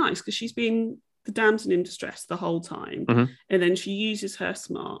 it's nice because she's been the damsel in distress the whole time. And then she uses her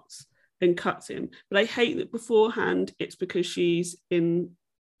smarts and cuts him. But I hate that beforehand, it's because she's in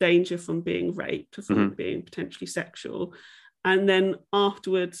danger from being raped or from being potentially sexual. And then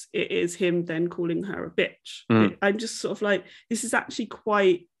afterwards, it is him then calling her a bitch. I'm just sort of like, this is actually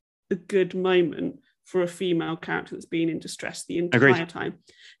quite a good moment for a female character that's been in distress the entire time,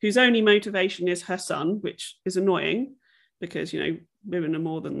 whose only motivation is her son, which is annoying because, you know, women are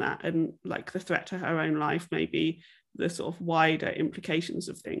more than that. And like the threat to her own life, maybe the sort of wider implications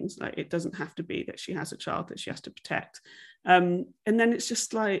of things. Like it doesn't have to be that she has a child that she has to protect. And then it's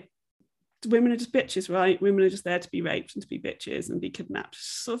just like, women are just bitches, right? Women are just there to be raped and to be bitches and be kidnapped.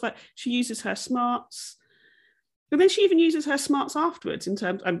 Sort of like she uses her smarts. And then she even uses her smarts afterwards in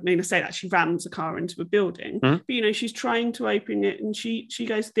terms, I mean, I say that she rams a car into a building, but, you know, she's trying to open it and she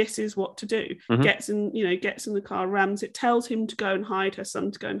goes, this is what to do. Gets in the car, rams it, tells him to go and hide, her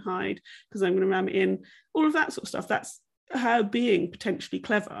son to go and hide because I'm going to ram it in, all of that sort of stuff. That's her being potentially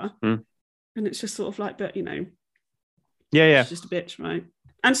clever. And it's just sort of like, but, you know, she's just a bitch, right?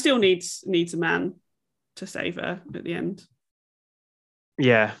 And still needs a man to save her at the end.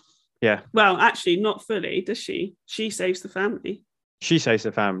 Yeah. Well, actually, not fully, does she? She saves the family. She saves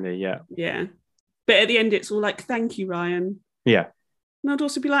the family, yeah. Yeah. But at the end, it's all like, thank you, Ryan. Yeah. And I'd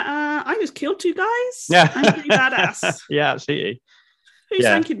also be like, I just killed 2 guys. Yeah. I'm pretty badass. Yeah, absolutely. Who's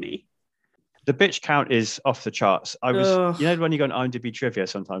thanking me? The bitch count is off the charts. You know, when you go on IMDb trivia,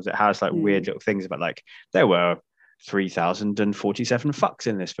 sometimes it has like weird little things about like, there were 3,047 fucks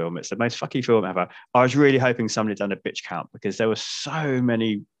in this film. It's the most fucky film ever. I was really hoping somebody had done a bitch count because there were so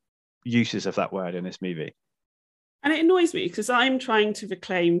many uses of that word in this movie. And it annoys me because I'm trying to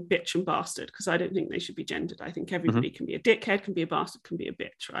reclaim bitch and bastard because I don't think they should be gendered. I think everybody can be a dickhead, can be a bastard, can be a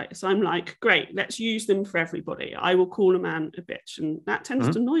bitch, right? So I'm like, great, let's use them for everybody. I will call a man a bitch. And that tends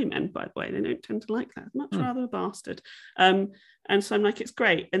to annoy men, by the way. They don't tend to like that. I'd much rather a bastard. And so I'm like, it's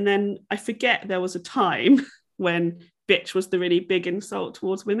great. And then I forget there was a time when bitch was the really big insult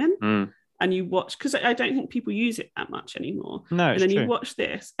towards women. And you watch, because I don't think people use it that much anymore. No, and then true. You watch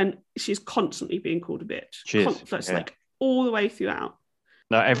this, and she's constantly being called a bitch. She is. It's like all the way throughout.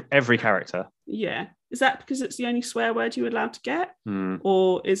 No, every character. Yeah. Is that because it's the only swear word you're allowed to get?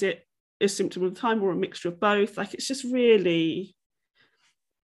 Or is it a symptom of the time or a mixture of both? Like, it's just really,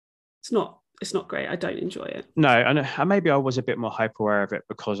 it's not great. I don't enjoy it. No, and maybe I was a bit more hyper aware of it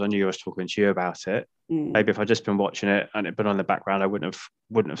because I knew I was talking to you about it. Maybe if I'd just been watching it and it'd been on the background, I wouldn't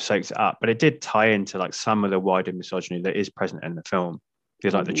have soaked it up. But it did tie into like some of the wider misogyny that is present in the film.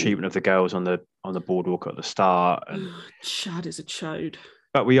 There's like the treatment of the girls on the boardwalk at the start. And, Chad is a chode.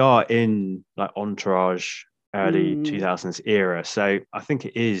 but we are in like Entourage early 2000s era, so I think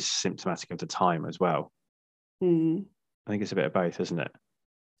it is symptomatic of the time as well. I think it's a bit of both, isn't it?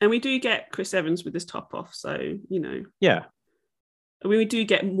 And we do get Chris Evans with his top off. So, Yeah. I mean, we do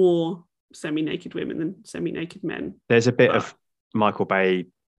get more semi-naked women than semi-naked men. There's a bit of Michael Bay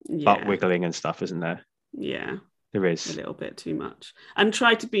butt wiggling and stuff, isn't there? Yeah. There is. A little bit too much. And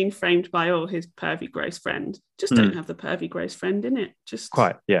tried to be framed by, his pervy gross friend. Just don't have the pervy gross friend in it. Just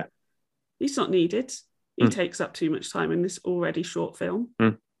quite, yeah. He's not needed. He takes up too much time in this already short film.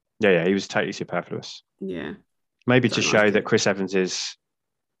 Yeah, he was totally superfluous. Yeah. Maybe to show that Chris Evans is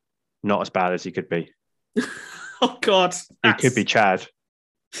not as bad as he could be. Oh, God. He could be Chad.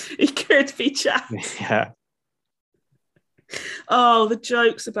 He could be Chad. Yeah. Oh, the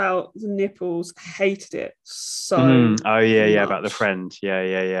jokes about the nipples. Hated it so Oh, yeah, much. about the friend.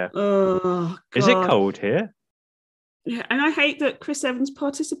 Yeah. Oh, God. Is it cold here? Yeah, and I hate that Chris Evans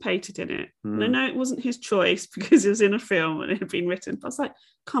participated in it. And I know it wasn't his choice because it was in a film and it had been written. But I was like,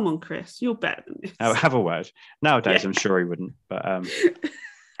 come on, Chris, you're better than this. Oh, have a word. Nowadays, I'm sure he wouldn't. But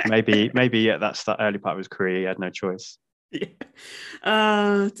maybe that's the early part of his career. He had no choice. Yeah.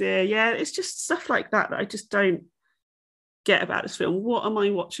 Oh, dear. Yeah, it's just stuff like that I just don't get about this film. What am I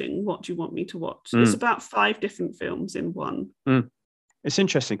watching? What do you want me to watch? It's about 5 different films in one. It's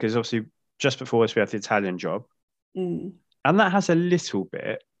interesting because obviously just before this we have the Italian Job, and that has a little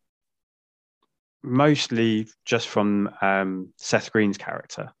bit, mostly just from Seth Green's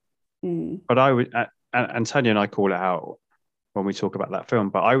character. But I would, and Tanya and I call it out when we talk about that film,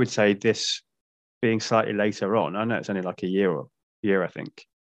 but I would say this being slightly later on, I know it's only like a year I think,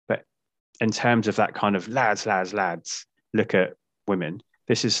 but in terms of that kind of lads look at women,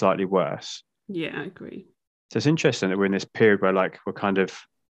 this is slightly worse. Yeah, I agree. So it's interesting that we're in this period where we're kind of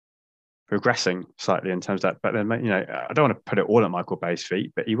progressing slightly in terms of that. But then, I don't want to put it all at Michael Bay's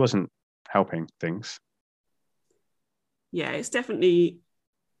feet, but he wasn't helping things. Yeah, it's definitely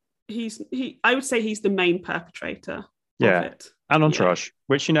I would say he's the main perpetrator of it. And Entourage,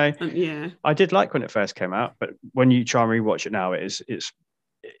 which I did like when it first came out, but when you try and rewatch it now, it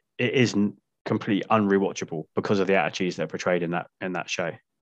isn't completely unrewatchable because of the attitudes that are portrayed in that show.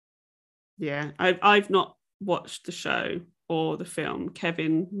 Yeah, I've not watched the show or the film.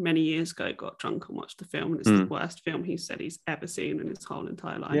 Kevin many years ago got drunk and watched the film, and it's the worst film he said he's ever seen in his whole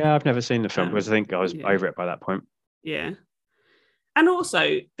entire life. Yeah, I've never seen the film because I think I was over it by that point. Yeah, and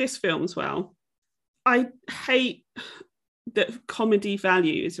also this film as well. I hate that comedy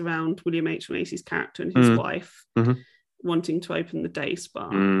value is around William H. Macy's character and his wife wanting to open the day spa.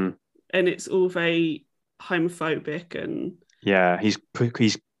 And it's all very homophobic and he's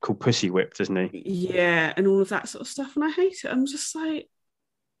called Pussy Whipped, isn't he? Yeah, and all of that sort of stuff. And I hate it. I'm just like,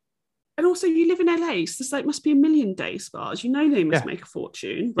 and also you live in LA, so there's must be a million day spas. They must make a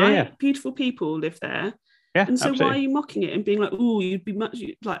fortune, right? Yeah. Beautiful people live there. Yeah, and so absolutely. Why are you mocking it and being like, oh, you'd be much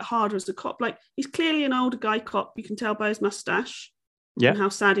harder as a cop? He's clearly an older guy cop. You can tell by his mustache. And how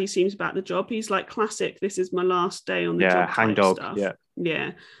sad he seems about the job. He's like classic. This is my last day on the job. Hangdog. Stuff.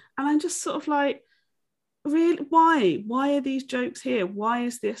 Yeah. And I'm just sort of like, really, why? Why are these jokes here? Why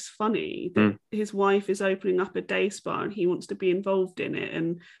is this funny that his wife is opening up a day spa and he wants to be involved in it?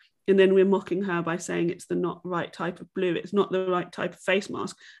 And then we're mocking her by saying it's the not right type of blue. It's not the right type of face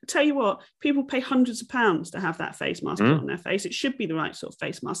mask. I tell you what, people pay hundreds of pounds to have that face mask put on their face. It should be the right sort of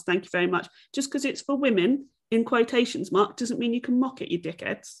face mask. Thank you very much. Just because it's for women, in quotations mark, doesn't mean you can mock it, you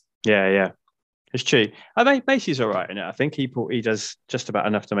dickheads. Yeah. It's true. I mean, Macy's all right in it. I think he does just about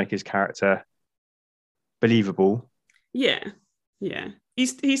enough to make his character believable. Yeah.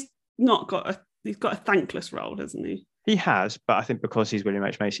 He's got a thankless role, hasn't he? He has, but I think because he's William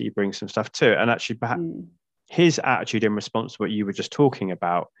H. Macy, he brings some stuff too. And actually, perhaps his attitude in response to what you were just talking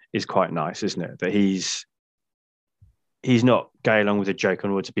about is quite nice, isn't it? That he's not going along with a joke in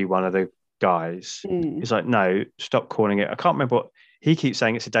order to be one of the guys. He's like, no, stop calling it. I can't remember what he keeps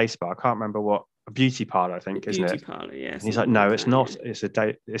saying. It's a day spa. I can't remember what a beauty parlor, I think, isn't it? Beauty parlor, yes. And he's like, no, it's not. It's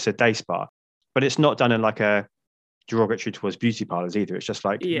a day spa, but it's not done in like a derogatory towards beauty parlors either. It's just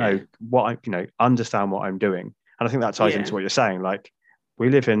like, no, understand what I'm doing. And I think that ties into what you're saying. Like, we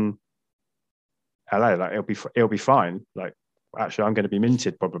live in LA. Like, it'll be fine. Like, actually, I'm going to be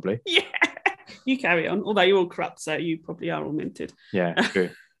minted probably. Yeah, you carry on. Although you're all corrupt, so you probably are all minted. Yeah, true.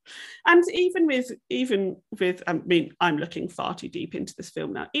 And even with, I mean, I'm looking far too deep into this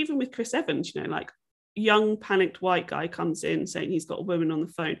film now. Even with Chris Evans, like, young panicked white guy comes in saying he's got a woman on the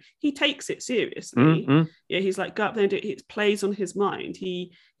phone. He takes it seriously. Yeah, he's like, go up there and do it. It plays on his mind.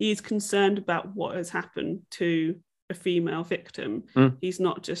 He is concerned about what has happened to a female victim. He's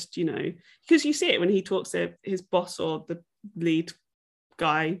not just, because you see it when he talks to his boss or the lead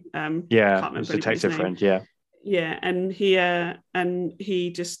guy. Can't remember his detective friend. Yeah, Yeah, and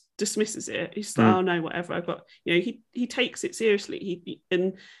he just dismisses it. He's like, oh no, whatever. I've got, he takes it seriously.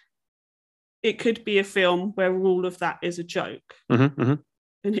 And it could be a film where all of that is a joke. And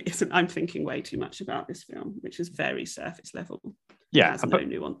it isn't. I'm thinking way too much about this film, which is very surface level. Yeah, it has no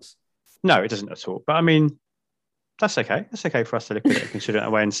nuance. No, it doesn't at all. But I mean, that's okay. That's okay for us to look at it and consider it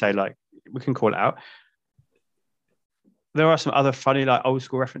away and say, like, we can call it out. There are some other funny, like, old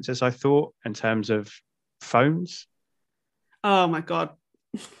school references, I thought, in terms of phones. Oh my god!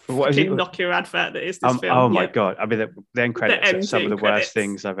 What is it? Nokia advert that is this film. Oh my god! I mean, the end credits are some of the worst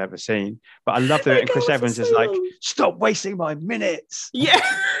things I've ever seen. But I love that. And Chris Evans is like, "Stop wasting my minutes." Yeah.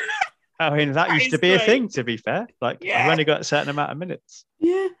 I mean, that used to be great. A thing. To be fair, like I've only got a certain amount of minutes.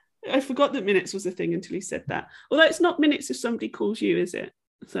 Yeah, I forgot that minutes was a thing until he said that. Although it's not minutes if somebody calls you, is it?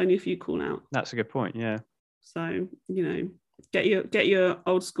 It's only if you call out. That's a good point. Yeah. So get your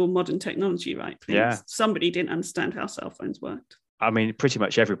old school modern technology right, please. Yeah. Somebody didn't understand how cell phones worked. I mean, pretty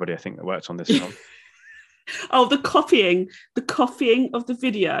much everybody, I think, that worked on this film. Oh, the copying of the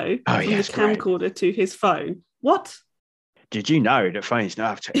video from the camcorder to his phone. What? Did you know that phones now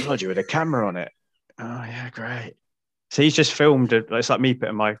have technology with a camera on it? Oh, yeah, great. So he's just filmed it. It's like me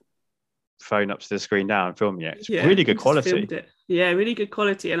putting my phone up to the screen now and filming it. It's really good quality. Yeah, really good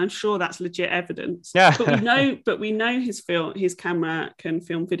quality. And I'm sure that's legit evidence. Yeah. But we know his camera can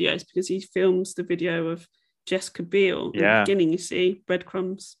film videos because he films the video of Jessica Biel. Yeah. At the beginning, you see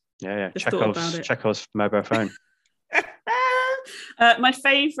breadcrumbs. Yeah. Chekhov's mobile phone. My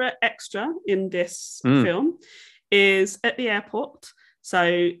favourite extra in this film is at the airport.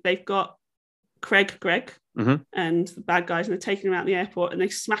 So they've got Greg, and the bad guys, and they're taking him out the airport, and they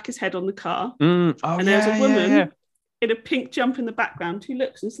smack his head on the car. And there's a woman in a pink jump in the background who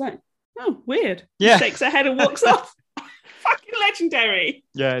looks and is like, oh, weird. Yeah. Shakes her head and walks off. Fucking legendary.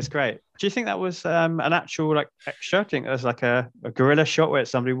 Yeah, it's great. Do you think that was an actual like extra? Do you think there's like a guerrilla shot where it's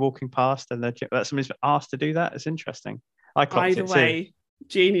somebody walking past and that somebody's been asked to do that? It's interesting. I clocked Either way,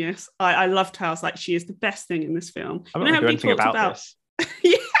 genius. I loved how it's like she is the best thing in this film. I'm not going to do anything about this.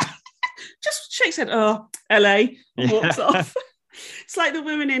 Yeah. Just shakes head, oh, LA, walks off. It's like the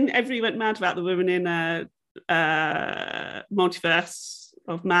woman in Everybody Went Mad about the woman in Multiverse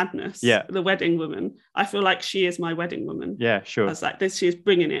of Madness. Yeah. The wedding woman. I feel like she is my wedding woman. Yeah, sure. I was like, she is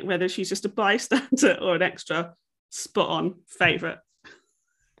bringing it, whether she's just a bystander or an extra. Spot on. Favourite.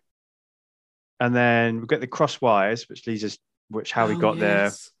 And then we've got the cross wires, which leads us, how we got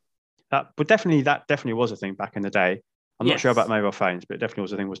there. That definitely was a thing back in the day. I'm not sure about mobile phones, but it definitely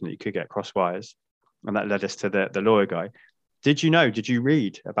was a thing, wasn't it? You could get cross wires. And that led us to the lawyer guy. Did you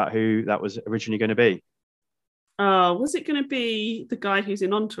read about who that was originally going to be? Was it going to be the guy who's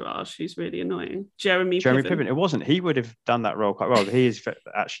in Entourage, who's really annoying? Jeremy Piven. It wasn't. He would have done that role quite well. He is,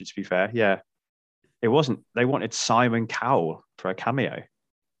 actually, to be fair, yeah. It wasn't. They wanted Simon Cowell for a cameo.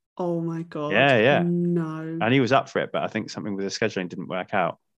 Oh, my God. Yeah. No. And he was up for it, but I think something with the scheduling didn't work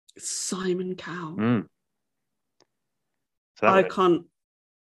out. Simon Cowell. So I can't.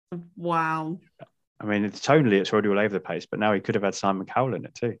 Wow. I mean, tonally, it's already all over the place, but now he could have had Simon Cowell in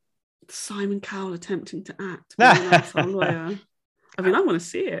it too. Simon Cowell attempting to act. A lawyer. I mean, I want to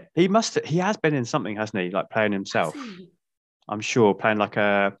see it. He has been in something, hasn't he? Like playing himself. I'm sure playing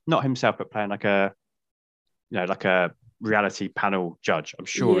not himself, but playing like a reality panel judge. I'm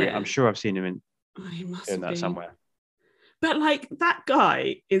sure I've seen him in that somewhere. But like that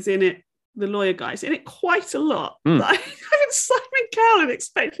guy is in it. The lawyer guy's in it quite a lot. Like having Simon Cowell and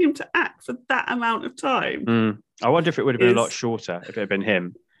expecting him to act for that amount of time. I wonder if it would have been a lot shorter if it had been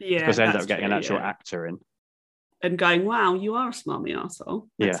him. Yeah, because they ended up getting an actual actor in. And going, wow, you are a smarmy arsehole.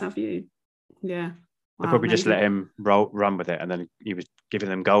 Let's have you. Yeah. Wow, they probably just let him run with it, and then he was giving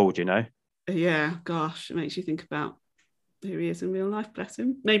them gold, Yeah, gosh, it makes you think about who he is in real life, bless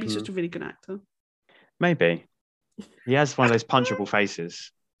him. Maybe he's just a really good actor. Maybe. He has one of those punchable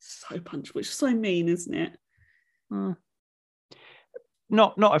faces. So punchable, which is so mean, isn't it?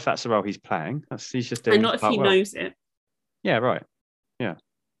 Not if that's the role he's playing. He's just doing. And not if he knows it. Yeah, right. Yeah.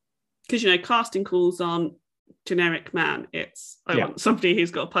 Because casting calls aren't generic man. It's I want somebody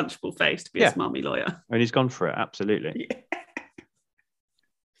who's got a punchable face to be a smarmy lawyer. And he's gone for it, absolutely.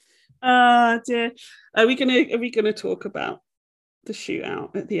 Dear. Are we gonna talk about the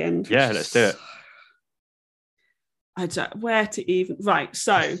shootout at the end? Yeah, let's do it. I don't where to even right.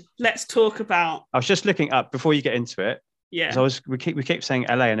 So let's talk about. I was just looking up before you get into it. Yeah. So we keep saying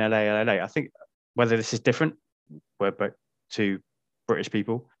LA and LA. I think whether this is different, but to British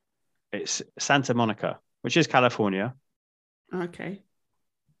people, it's Santa Monica, which is California. Okay.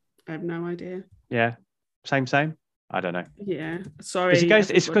 I have no idea. Yeah. Same. I don't know. Yeah, sorry.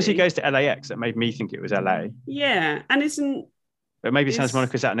 It's because he goes to LAX that made me think it was LA. Yeah, and But maybe Santa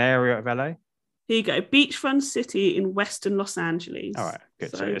Monica is that an area of LA? Here you go. Beachfront city in western Los Angeles. All right,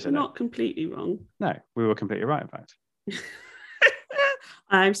 good. So it's not completely wrong. No, we were completely right, in fact.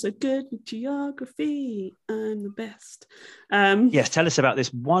 I'm so good with geography. I'm the best. Yes, tell us about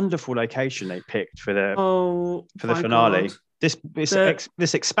this wonderful location they picked for the finale. God.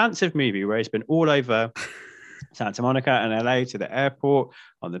 This expansive movie where he's been all over Santa Monica and LA to the airport,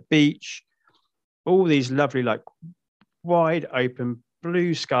 on the beach, all these lovely, like, wide open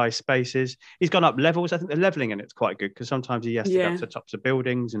blue sky spaces. He's gone up levels. I think the leveling in it's quite good because sometimes he has to go up to the tops of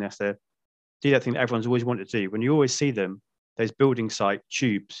buildings and he has to do that thing that everyone's always wanted to do. When you always see them, those building site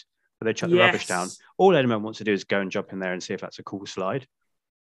tubes where they chuck the rubbish down, all anyone wants to do is go and jump in there and see if that's a cool slide.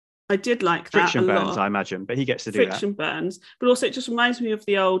 I did like that. Friction burns, I imagine, but he gets to do that. Friction burns, but also it just reminds me of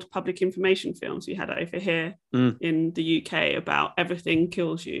the old public information films we had over here in the UK about everything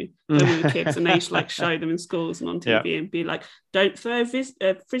kills you when we were kids, and they used to like show them in schools and on TV and be like, don't throw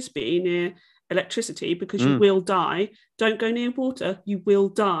a frisbee near electricity because you will die. Don't go near water, you will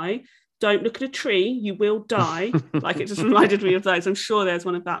die. Don't look at a tree, you will die. Like, it just reminded me of those. I'm sure there's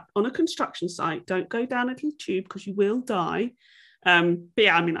one of that on a construction site. Don't go down a little tube because you will die. But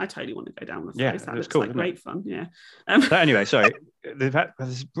yeah, I mean, I totally want to go down the place. That looks cool, like great fun. Yeah. So anyway, sorry.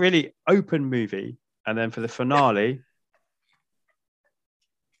 This really open movie, and then for the finale,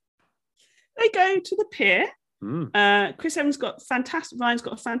 they go to the pier. Chris Evans Ryan's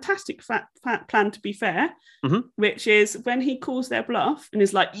got a fantastic fat plan, to be fair, which is when he calls their bluff and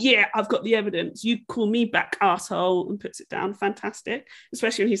is like, yeah, I've got the evidence, you call me back, arsehole, and puts it down. Fantastic.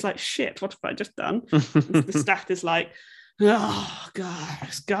 Especially when he's like, shit, what have I just done? The staff is like, oh God,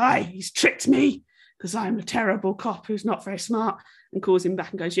 this guy, he's tricked me because I'm a terrible cop who's not very smart, and calls him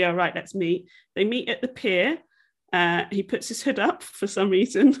back and goes, yeah, right, let's meet. They meet at the pier. He puts his hood up for some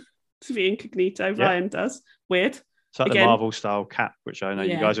reason to be incognito. Ryan does. Weird. It's like the Marvel style cap, which I know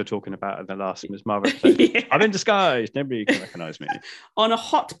you guys were talking about in the last Ms. Marvel episode. I'm in disguise. Nobody can recognize me. On a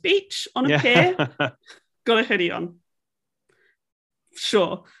hot beach, on a pier, got a hoodie on.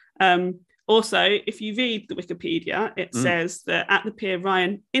 Sure. Also, if you read the Wikipedia, it says that at the pier,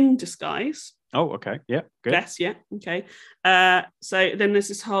 Ryan in disguise. Oh, okay. Yeah, good. Yes, yeah, okay. So then there's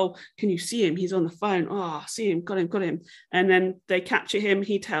this whole, can you see him? He's on the phone. Oh, see him, got him. And then they capture him.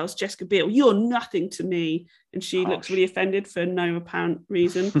 He tells Jessica Biel, you're nothing to me. And she looks really offended for no apparent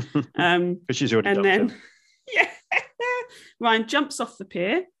reason. But she's already done then, Ryan jumps off the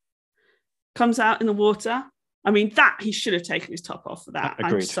pier, comes out in the water. I mean, that he should have taken his top off for that.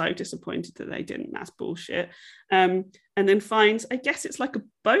 Agreed. I'm so disappointed that they didn't. That's bullshit. And then finds, I guess it's like a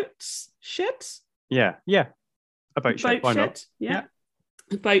boat shed. Yeah. A boat shed. Why not? Yeah.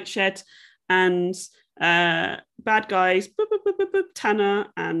 A boat shed. And bad guys, Tanner,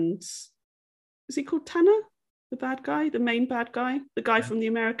 and is he called Tanner? The bad guy, the main bad guy, the guy from The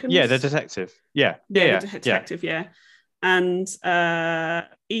Americans. Yeah, the detective. Yeah. The detective. And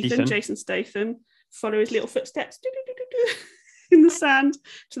Ethan, Jason Statham, follow his little footsteps in the sand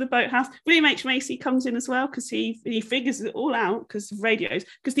to the boathouse. William H. Macy comes in as well because he figures it all out because of radios,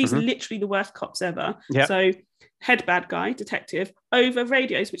 because these are literally the worst cops ever. Yep. So head bad guy, detective, over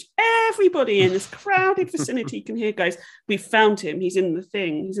radios, which everybody in this crowded vicinity can hear, goes, we found him, he's in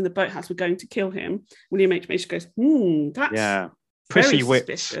the boathouse, we're going to kill him. William H. Macy goes, that's Prissy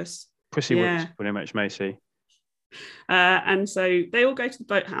wits. Wits, William H. Macy. And so they all go to the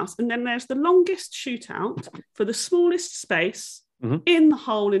boathouse, and then there's the longest shootout for the smallest space in the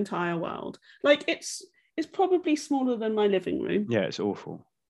whole entire world. Like, it's probably smaller than my living room. Yeah, it's awful.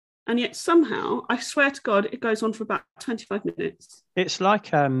 And yet somehow, I swear to God, it goes on for about 25 minutes. It's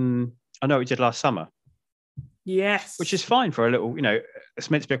like I know what we did last summer. Yes. Which is fine for a little,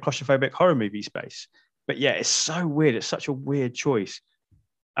 it's meant to be a claustrophobic horror movie space. But yeah, it's so weird. It's such a weird choice.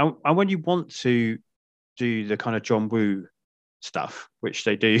 And when you want to do the kind of John Woo stuff, which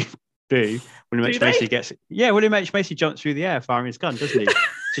they do, William H. Macy William H. Macy jumps through the air firing his gun, doesn't he,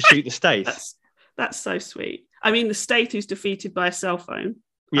 to shoot the Staith. That's so sweet. I mean, the Staith who's defeated by a cell phone.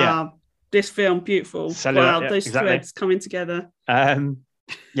 Yeah. This film, beautiful. Cellular, those threads coming together.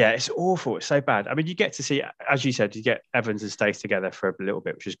 It's awful. It's so bad. I mean, you get to see, as you said, you get Evans and Staith together for a little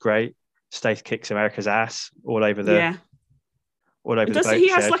bit, which is great. Staith kicks America's ass all over the all over the boat he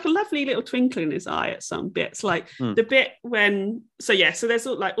has shed. like a lovely little twinkle in his eye at some bits, like the bit when so there's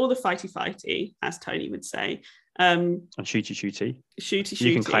all the fighty, as Tony would say, and shooty.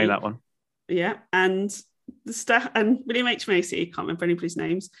 You can claim that one. Yeah. And the staff and William H. Macy, can't remember anybody's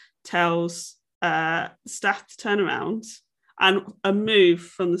names, tells staff to turn around, and a move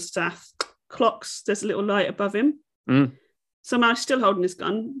from the staff clocks, there's a little light above him, Mm. Somehow he's still holding his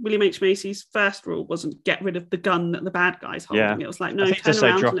gun. William H. Macy's first rule wasn't get rid of the gun that the bad guy's holding. Yeah. It was like, I no, think turn just say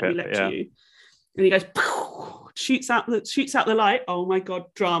around and drop let me it, lecture you. And he goes, shoots out the light. Oh my God,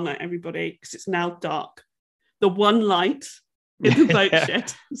 drama, everybody, because it's now dark. The one light in the boat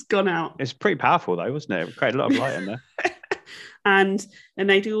shed has gone out. It's pretty powerful though, wasn't it? It created a lot of light in there. and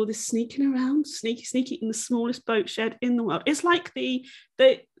they do all this sneaking around, sneaky in the smallest boat shed in the world. It's like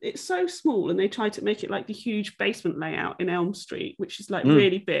it's so small, and they try to make it like the huge basement layout in Elm Street, which is like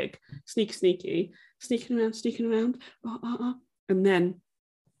really big. Sneaking around. And then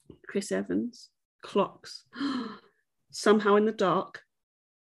Chris Evans clocks somehow in the dark,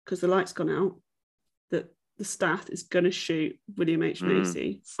 because the light's gone out, that the Stath is going to shoot William H.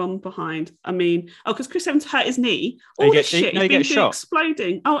 Macy from behind. I mean, because Chris Evans hurt his knee. All this shit. He's been shot.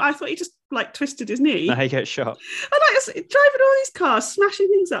 Exploding. Oh, I thought he just like twisted his knee. No, he gets shot. And like driving all these cars, smashing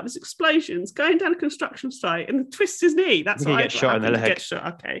things up. There's explosions, going down a construction site, and twists his knee. That's what I get shot in the leg. Get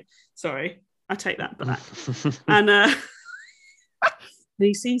shot. Okay, sorry, I take that back. And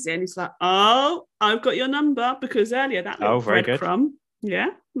he sees it, and he's like, "Oh, I've got your number," because earlier that little breadcrumb.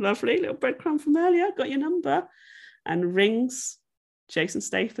 Yeah, lovely little breadcrumb from earlier. Got your number, and rings Jason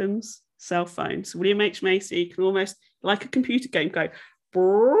Statham's cell phone. So William H. Macy can almost, like a computer game, go.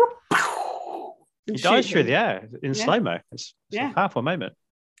 He dies through the air in slow-mo. It's a powerful moment.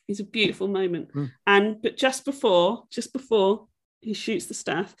 It's a beautiful moment. But just before he shoots the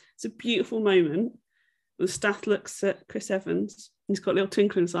Stath, it's a beautiful moment. The Stath looks at Chris Evans. He's got a little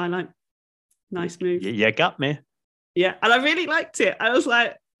twinkle in his eye, like, nice move. You got me. Yeah, and I really liked it. I was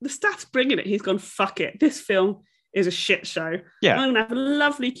like, the Stath's bringing it. He's gone, fuck it. This film is a shit show. Yeah. I'm going to have a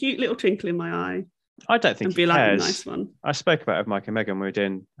lovely, cute little twinkle in my eye. I don't think he cares. Like a nice one. I spoke about it with Mike and Megan when we were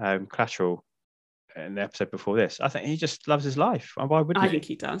doing Collateral in the episode before this. I think he just loves his life. Why wouldn't he? I think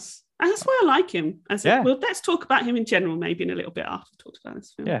he does. And that's why I like him. Well, let's talk about him in general, maybe in a little bit after we talked about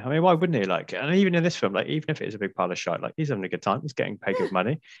this film. Yeah, I mean, why wouldn't he like it? And even in this film, like, even if it is a big pile of shite, like, he's having a good time. He's getting paid good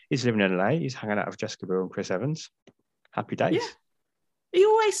money. He's living in LA. He's hanging out with Jessica Biel and Chris Evans. Happy days. Yeah. He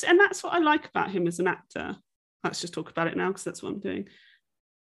always, and that's what I like about him as an actor. Let's just talk about it now, because that's what I'm doing.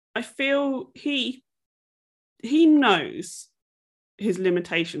 I feel he knows his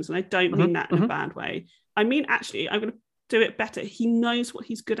limitations, and I don't mean that in a bad way. I mean, actually, I'm going to do it better. He knows what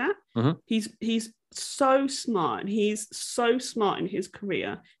he's good at. He's so smart, and he's so smart in his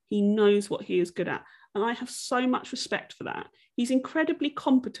career. He knows what he is good at, and I have so much respect for that. He's incredibly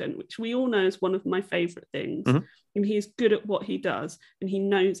competent, which we all know is one of my favorite things. And he's good at what he does, and he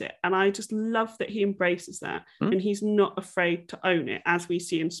knows it. And I just love that he embraces that, and he's not afraid to own it, as we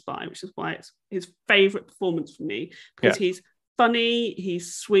see in Spy, which is why it's his favorite performance for me, because he's funny,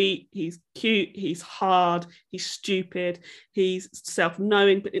 he's sweet, he's cute, he's hard, he's stupid, he's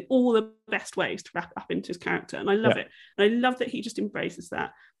self-knowing, but in all the best ways to wrap up into his character. And I love it. And I love that he just embraces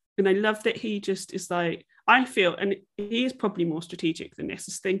that. And I love that he just is like, I feel, and he is probably more strategic than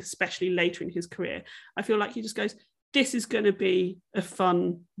this thing, especially later in his career. I feel like he just goes, this is going to be a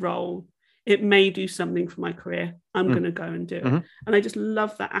fun role. It may do something for my career. I'm going to go and do it. And I just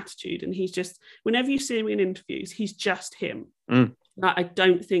love that attitude. And he's just, whenever you see him in interviews, he's just him. Like, I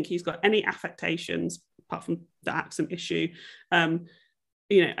don't think he's got any affectations apart from the accent issue.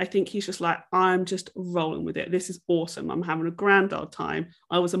 I think he's just like, I'm just rolling with it. This is awesome. I'm having a grand old time.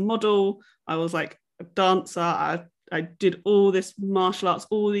 I was a model. I was like a dancer. I did all this martial arts,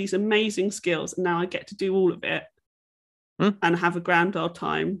 all these amazing skills. And now I get to do all of it and have a grand old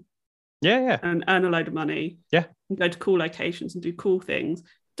time. Yeah. And earn a load of money. Yeah. And go to cool locations and do cool things.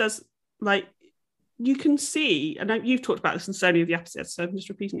 You can see, and you've talked about this in so many of the episodes, so I'm just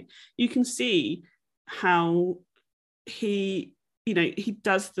repeating it. You can see how he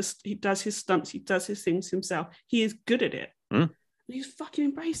does his stunts, he does his things himself. He is good at it. And he fucking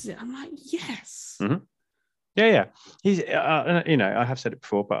embraces it. I'm like, yes. Yeah. He's, I have said it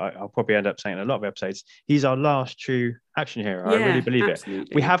before, but I'll probably end up saying in a lot of episodes, he's our last true action hero. I really believe it.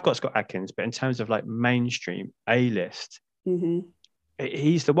 We have got Scott Adkins, but in terms of like mainstream A-list,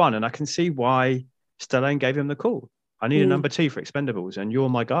 he's the one. And I can see why Stallone gave him the call. I need a number 2 for Expendables, and you're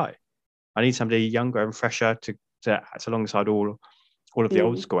my guy. I need somebody younger and fresher to act alongside all of the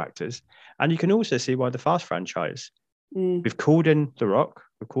old school actors. And you can also see why the Fast franchise. We've called in The Rock,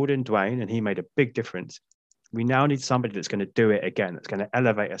 we've called in Dwayne, and he made a big difference. We now need somebody that's going to do it again, that's going to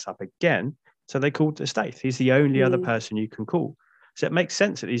elevate us up again. So they called the Stath. He's the only other person you can call. So it makes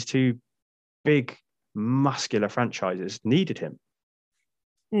sense that these two big, muscular franchises needed him.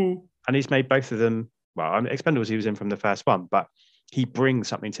 And he's made both of them, Expendables he was in from the first one, but he brings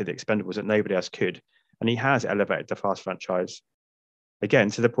something to the Expendables that nobody else could. And he has elevated the Fast franchise again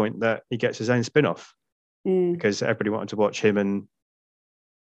to the point that he gets his own spin-off. because everybody wanted to watch him and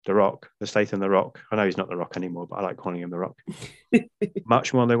The Rock, the Statham The Rock. I know he's not The Rock anymore, but I like calling him The Rock.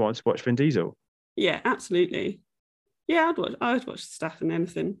 Much more than they wanted to watch Vin Diesel. Yeah, absolutely. Yeah, I would watch Statham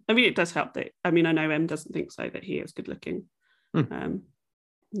anything. I mean, it does help that. I mean, I know M doesn't think so, that he is good looking.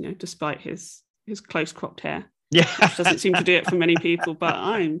 Despite his close cropped hair. Yeah, which doesn't seem to do it for many people, but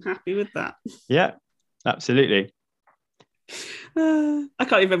I'm happy with that. Yeah, absolutely. I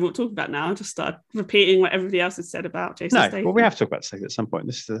can't even remember what to talk about now. I just started repeating what everybody else has said about Jason Statham. Well, we have to talk about Statham at some point.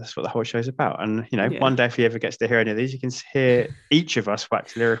 That's what the whole show's about. And one day if he ever gets to hear any of these, you can hear each of us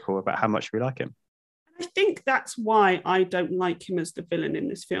wax lyrical about how much we like him. I think that's why I don't like him as the villain in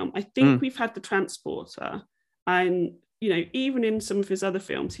this film. I think we've had the transporter, and even in some of his other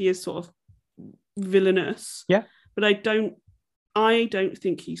films, he is sort of villainous. Yeah. But I don't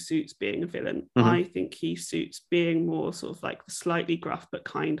think he suits being a villain. I think he suits being more sort of like the slightly gruff but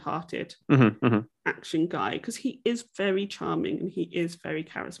kind-hearted action guy, because he is very charming and he is very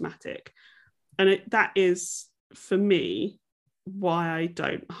charismatic. And that is, for me, why I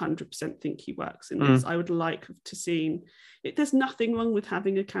don't 100% think he works in this. I would like to see it. There's nothing wrong with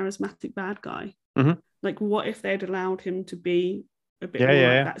having a charismatic bad guy. Like, what if they'd allowed him to be a bit more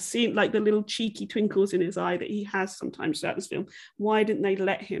like that? Scene, like the little cheeky twinkles in his eye that he has sometimes throughout this film. Why didn't they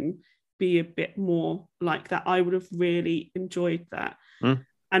let him be a bit more like that? I would have really enjoyed that.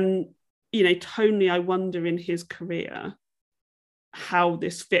 And tonally, I wonder in his career how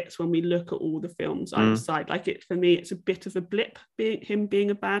this fits when we look at all the films outside. Like, for me, it's a bit of a blip him being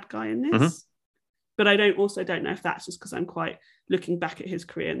a bad guy in this. But I don't know if that's just because I'm quite looking back at his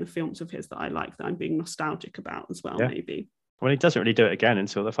career and the films of his that I like, that I'm being nostalgic about as well, maybe. Well, he doesn't really do it again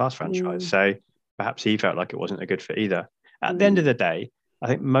until the Fast franchise. So perhaps he felt like it wasn't a good fit either. At the end of the day, I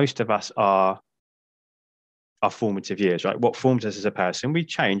think most of us are formative years, right? What forms us as a person, we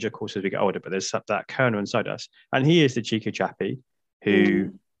change, of course, as we get older, but there's that kernel inside us. And he is the cheeky chappy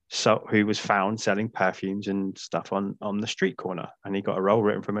who was found selling perfumes and stuff on the street corner. And he got a role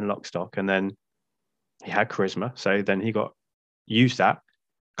written from him in Lock, Stock, and then he had charisma. So then he got used that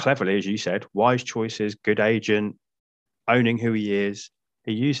cleverly, as you said, wise choices, good agent, owning who he is.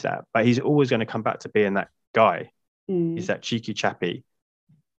 He used that, but he's always going to come back to being that guy. He's that cheeky chappy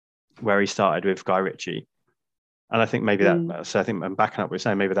where he started with Guy Ritchie. And I think maybe so I think I'm backing up with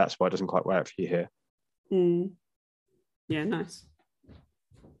saying maybe that's why it doesn't quite work for you here. Yeah, nice.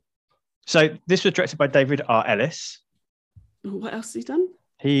 So this was directed by David R. Ellis. What else has he done?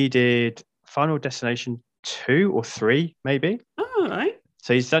 He did Final Destination 2 or 3, maybe. Oh, all right.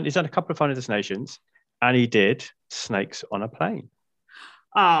 So he's done a couple of Final Destinations, and he did Snakes on a Plane.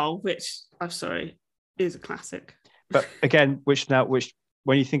 Oh, which, I'm sorry, is a classic. But again, which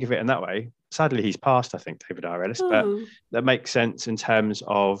when you think of it in that way, sadly he's passed, I think, David R. Ellis, but that makes sense in terms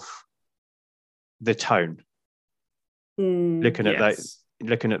of the tone. Looking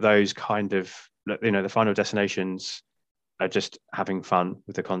at those kind of, the Final Destinations are just having fun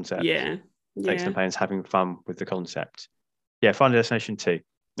with the concept. Yeah. Snakes on a Plane's having fun with the concept. Yeah, Final Destination 2.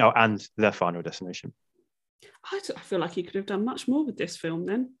 Oh, and The Final Destination. I feel like he could have done much more with this film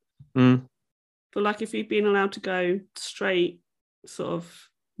then. But like, if he'd been allowed to go straight sort of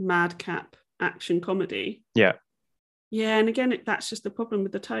madcap action comedy. Yeah, and again, that's just the problem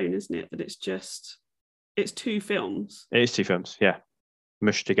with the tone, isn't it? That it's two films. It is two films, yeah.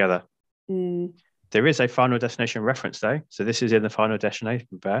 Mushed together. There is a Final Destination reference, though. So this is in the Final Destination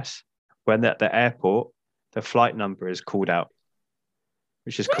verse. When at the airport, the flight number is called out,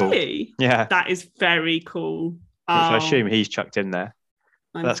 which is really cool. Yeah. That is very cool. Which I assume he's chucked in there.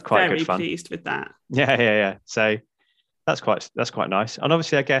 That's quite good fun. I'm very pleased with that. Yeah. So that's quite nice. And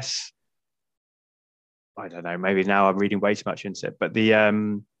obviously, I guess, I don't know, maybe now I'm reading way too much into it, but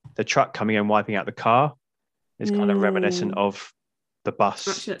the truck coming in wiping out the car is kind of reminiscent of the bus.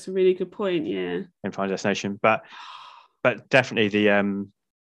 Actually, that's a really good point, yeah. In Final Destination. But definitely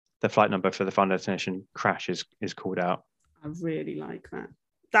the flight number for the Final Destination crash is called out. I really like that.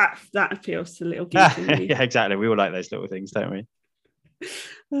 That appeals to little geek in me. Yeah, exactly. We all like those little things, don't we?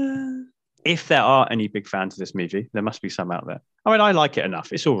 If there are any big fans of this movie, there must be some out there. I mean, I like it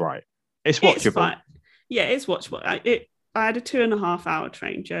enough. It's all right. It's watchable. It's watchable. I had a 2.5 hour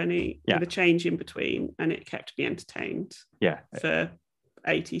train journey with a change in between, and it kept me entertained. Yeah, for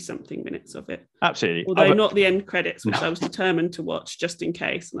 80 something minutes of it. Absolutely. Although not the end credits, which I was determined to watch just in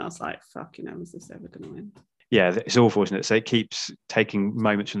case, and I was like, "Fucking hell, is this ever going to end?" Yeah, it's awful, isn't it? So it keeps taking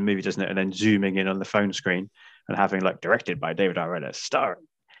moments from the movie, doesn't it, and then zooming in on the phone screen and having like directed by David R. Ellis, starring.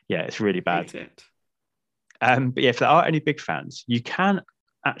 Yeah, it's really bad. But yeah, if there are any big fans, you can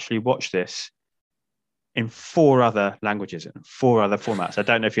actually watch this in 4 other languages and 4 other formats. I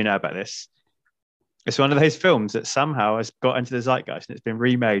don't know if you know about this. It's one of those films that somehow has got into the zeitgeist and it's been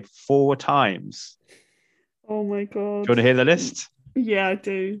remade 4 times. Oh my Do you God. want to hear the list? Yeah, I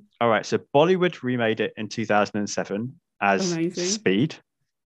do. All right. So Bollywood remade it in 2007 as Amazing. Speed.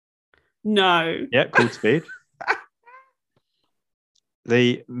 No. Yeah, called Speed.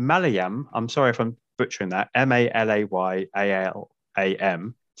 The Malayam, I'm sorry if I'm butchering that, Malayam.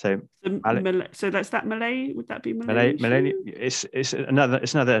 So So that's that Malay? Would that be Malay? Malay, it's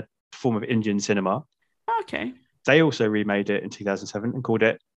another form of Indian cinema. Okay. They also remade it in 2007 and called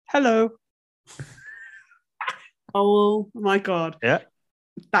it Hello. Oh my God. Yeah.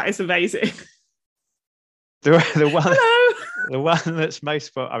 That is amazing. The one Hello. the one that's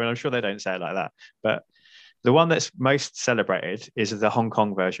most, I mean, I'm sure they don't say it like that, but the one that's most celebrated is the Hong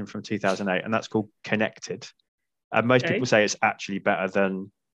Kong version from 2008, and that's called Connected. And most people say it's actually better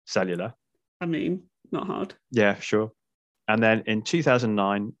than Cellular. I mean, not hard. Yeah, sure. And then in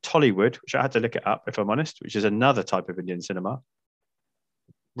 2009, Tollywood, which I had to look it up if I'm honest, which is another type of Indian cinema,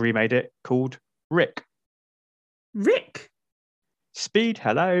 remade it called Rick. Rick? Speed,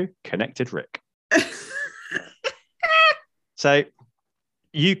 hello, Connected Rick. So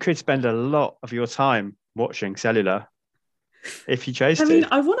you could spend a lot of your time watching Cellular if you chose to. I mean,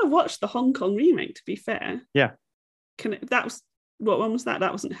 I want to watch the Hong Kong remake, to be fair. Yeah. That was, what one was that?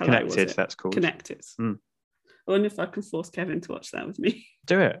 That wasn't Hello, Connected, was it? that's called. Connected. Mm. I wonder if I can force Kevin to watch that with me.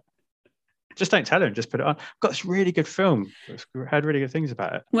 Do it. Just don't tell him, just put it on. Got this really good film. I've heard really good things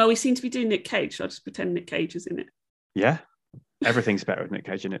about it. Well, we seem to be doing Nick Cage, so I'll just pretend Nick Cage is in it. Yeah. Everything's better with Nick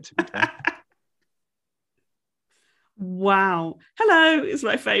Cage in it, to be fair. Wow. Hello is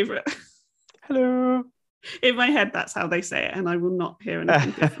my favourite. Hello. In my head, that's how they say it, and I will not hear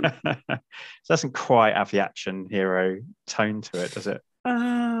anything different. So it doesn't quite have the action hero tone to it, does it?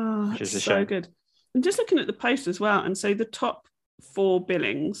 Oh, Which is it's a so shame. good. I'm just looking at the post as well, and so the top 4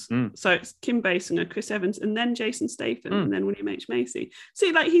 billings. So it's Kim Basinger, Chris Evans, and then Jason Statham, and then William H. Macy.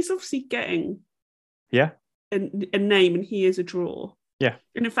 See, like he's obviously getting Yeah. a name, and he is a draw. Yeah.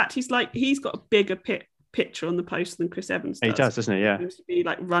 And in fact, he's got a bigger picture on the post than Chris Evans does. He does, doesn't he? Yeah. He seems to be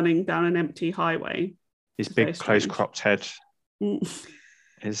like running down an empty highway. His big close cropped head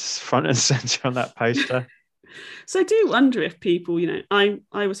is front and center on that poster. So I do wonder if people, I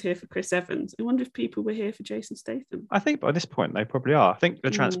was here for Chris Evans. I wonder if people were here for Jason Statham. I think by this point they probably are. I think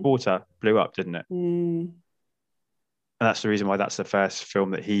The Transporter blew up, didn't it? And that's the reason why that's the first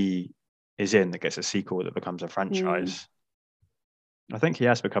film that he is in that gets a sequel that becomes a franchise. I think he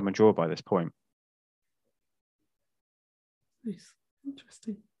has become a draw by this point. Nice.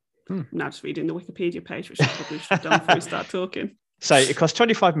 Interesting. I'm now just reading the Wikipedia page, which I probably should have done before we start talking. So it cost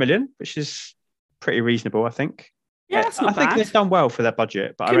 25 million, which is pretty reasonable, I think. Yeah, that's not bad. I think they've done well for their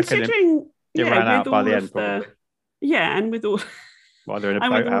budget, but considering it ran out by the end, probably. Yeah, and with all while they're in a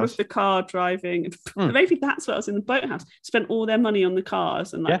and with all boathouse. of the car driving, maybe that's what I was in the boathouse. Spent all their money on the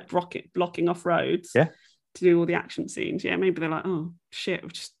cars and blocking off roads. Yeah. To do all the action scenes. Yeah, maybe they're like, oh shit, we're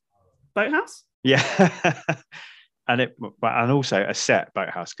just boathouse. Yeah. And also a set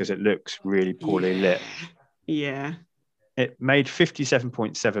boathouse because it looks really poorly lit. Yeah. It made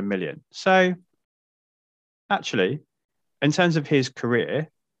 57.7 million. So actually, in terms of his career,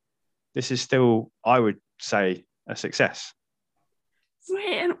 this is still, I would say, a success.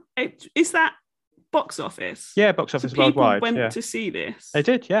 Is that box office? Yeah, box office people worldwide. Went to see this. They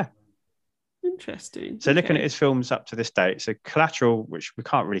did, yeah. Interesting. So looking at his films up to this date, so Collateral, which we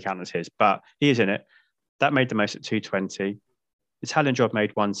can't really count as his, but he is in it. That made the most at 220. Italian Job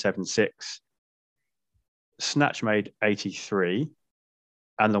made 176. Snatch made 83.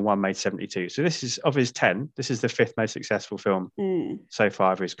 And The One made 72. So this is, of his 10, this is the 5th most successful film so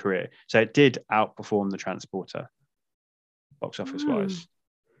far of his career. So it did outperform The Transporter, box office wise.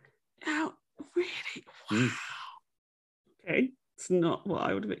 Oh, really? Wow. Okay. It's not what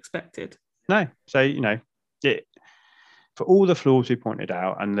I would have expected. No. So, for all the flaws we pointed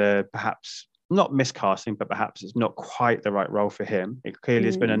out and the perhaps not miscasting, but perhaps it's not quite the right role for him, it clearly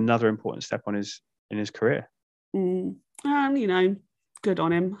has been another important step in his career. And, good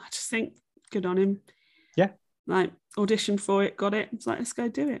on him. I just think good on him. Yeah. Like, auditioned for it, got it. It's like, let's go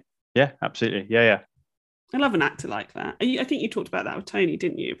do it. Yeah, absolutely. Yeah. I love an actor like that. I think you talked about that with Tony,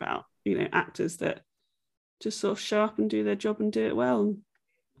 didn't you? About, actors that just sort of show up and do their job and do it well. And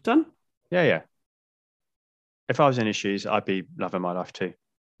done. Yeah. If I was in his shoes, I'd be loving my life too.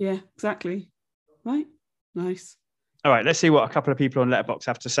 Yeah, exactly. Right. Nice. All right, let's see what a couple of people on Letterboxd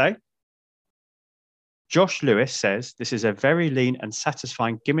have to say. Josh Lewis says this is a very lean and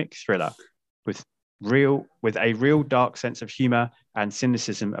satisfying gimmick thriller with a real dark sense of humor and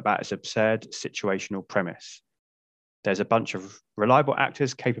cynicism about its absurd situational premise. There's a bunch of reliable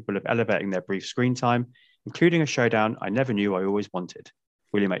actors capable of elevating their brief screen time, including a showdown I never knew I always wanted.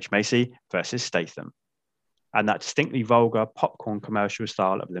 William H. Macy versus Statham. And that distinctly vulgar popcorn commercial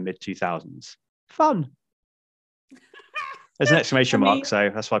style of the mid-2000s. Fun. There's an exclamation mark,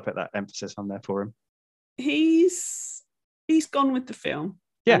 so that's why I put that emphasis on there for him. He's gone with the film.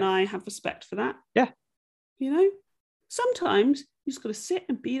 Yeah. And I have respect for that. Yeah. You know, sometimes you just got to sit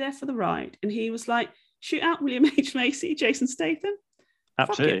and be there for the ride. And he was like, shoot out William H. Macy, Jason Statham.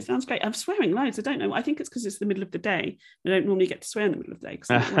 Absolutely. Fuck it, sounds great. I'm swearing loads. I don't know. I think it's because it's the middle of the day. I don't normally get to swear in the middle of the day because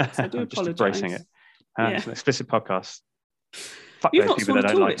I'm at work, so I do just apologise. embracing it. It's an explicit podcast. Fuck You've those not people sworn that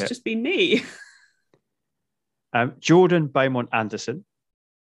at don't all. like It's it. just been me. Jordan Beaumont Anderson,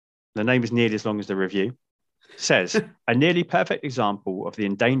 the name is nearly as long as the review, says, a nearly perfect example of the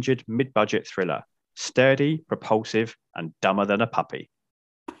endangered mid-budget thriller, sturdy, propulsive, and dumber than a puppy.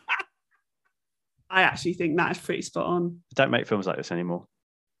 I actually think that is pretty spot on. They don't make films like this anymore.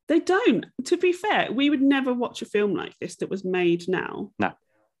 They don't. To be fair, we would never watch a film like this that was made now. No.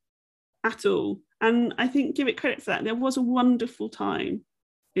 At all. And I think give it credit for that. There was a wonderful time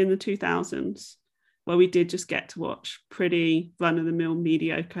in the 2000s where we did just get to watch pretty run-of-the-mill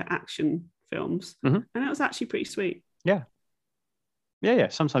mediocre action films. Mm-hmm. And that was actually pretty sweet. Yeah.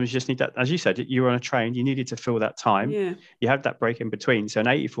 Sometimes you just need that. As you said, you were on a train, you needed to fill that time. Yeah. You had that break in between. So an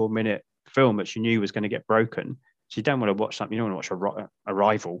 84-minute film that you knew was going to get broken. So you don't want to watch something, you don't want to watch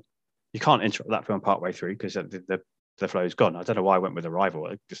Arrival. You can't interrupt that film partway through because the flow's gone. I don't know why I went with Arrival.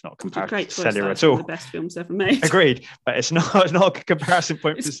 It's just not comparable to Cellular at all. One of the best films ever made. Agreed. But it's not a comparison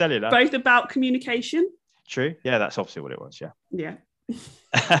point It's for Cellular. both about communication. True. Yeah, that's obviously what it was. Yeah.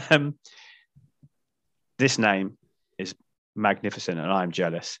 This name is magnificent and I'm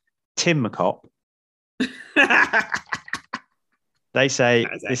jealous. Tim McCopp. They say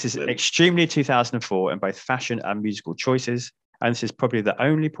this is extremely 2004 in both fashion and musical choices. And this is probably the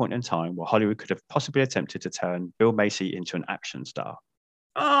only point in time where Hollywood could have possibly attempted to turn Bill Macy into an action star.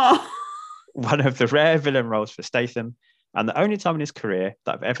 Oh. One of the rare villain roles for Statham, and the only time in his career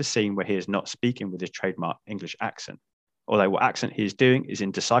that I've ever seen where he is not speaking with his trademark English accent. Although what accent he is doing is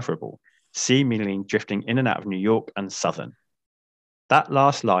indecipherable, seemingly drifting in and out of New York and Southern. That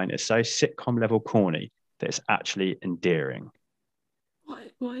last line is so sitcom level corny that it's actually endearing.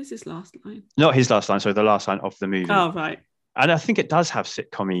 What is his last line? Not his last line, sorry, the last line of the movie. Oh, right. And I think it does have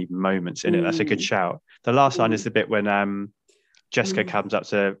sitcom-y moments in it. That's a good shout. The last line is the bit when Jessica comes up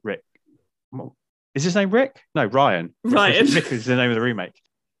to Rick. Is his name Rick? No, Ryan. Ryan. Rick is the name of the remake.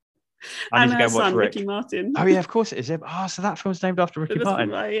 I And need to go and watch son, Rick. Ricky Martin. Oh, yeah, of course it is. Oh, so that film's named after Ricky Martin.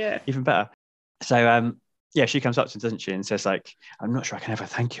 Right, yeah. Even better. So, she comes up to him, doesn't she? And says, like, I'm not sure I can ever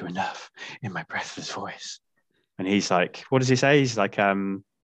thank you enough in my breathless voice. And he's like, what does he say? He's like, don't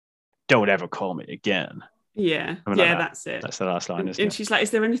ever call me again. Yeah, that's it. That's the last line, isn't it? And she's like,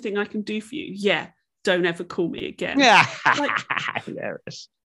 is there anything I can do for you? Yeah, don't ever call me again. Yeah, like, hilarious.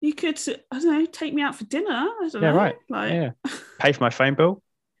 You could, I don't know, take me out for dinner. I don't know. Yeah, right. Like, yeah. Pay for my phone bill.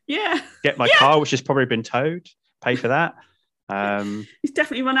 Yeah. Get my car, which has probably been towed. Pay for that. He's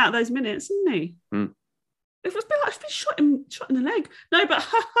definitely run out of those minutes, hasn't he? Mm. It's been shot in the leg. No, but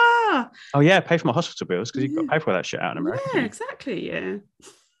ha. Oh yeah, pay for my hospital bills because you've got to pay for all that shit out in America. Yeah, exactly. Yeah.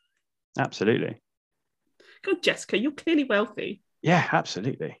 Absolutely. God, Jessica, you're clearly wealthy. Yeah,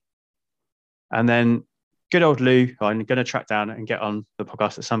 absolutely. And then good old Lou, who I'm going to track down and get on the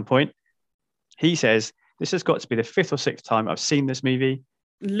podcast at some point. He says, this has got to be the 5th or 6th time I've seen this movie.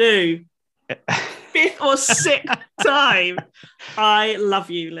 Lou. 5th or 6th time. I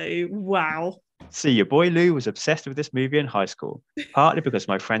love you, Lou. Wow. See, your boy Lou was obsessed with this movie in high school, partly because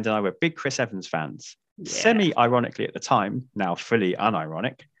my friend and I were big Chris Evans fans, semi-ironically at the time, now fully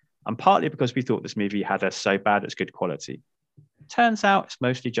unironic, and partly because we thought this movie had a so bad it's good quality. Turns out it's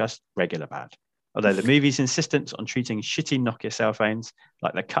mostly just regular bad. Although the movie's insistence on treating shitty Nokia cell phones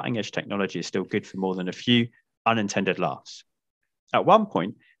like the cutting-edge technology is still good for more than a few unintended laughs. At one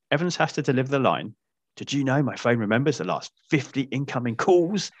point, Evans has to deliver the line, "Did you know my phone remembers the last 50 incoming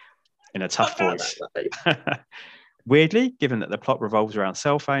calls?" in a tough voice. Weirdly, given that the plot revolves around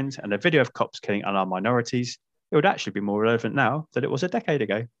cell phones and a video of cops killing unarmed minorities, it would actually be more relevant now than it was a decade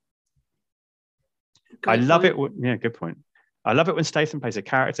ago. I love it. Yeah, good point. I love it when Statham plays a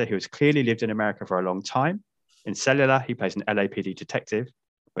character who has clearly lived in America for a long time. In Cellular, he plays an LAPD detective,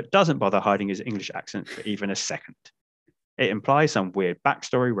 but doesn't bother hiding his English accent for even a second. It implies some weird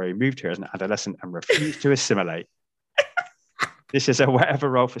backstory where he moved here as an adolescent and refused to assimilate. This is a whatever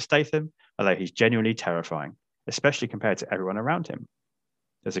role for Statham, although he's genuinely terrifying, especially compared to everyone around him.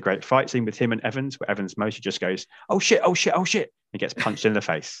 There's a great fight scene with him and Evans, where Evans mostly just goes, "Oh shit, oh shit, oh shit," and gets punched in the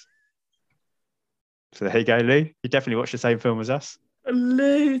face. So there you go, Lou. You definitely watched the same film as us.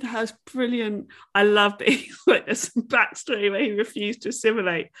 Lou, that was brilliant. I love that like, there's some backstory where he refused to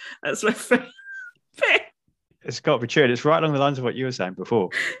assimilate. That's my favourite bit. It's got to be true. And it's right along the lines of what you were saying before.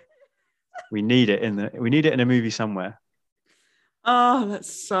 We need it in a movie somewhere. Oh,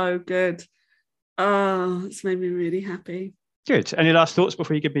 that's so good. Oh, it's made me really happy. Good. Any last thoughts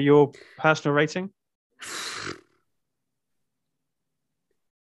before you give me your personal rating?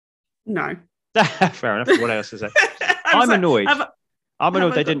 No. Fair enough. What else is there? I'm annoyed. I'm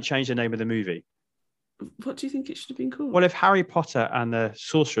annoyed they didn't change the name of the movie. What do you think it should have been called? Well, if Harry Potter and the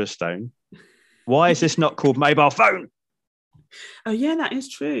Sorcerer's Stone, why is this not called Mobile Phone? Oh, yeah, that is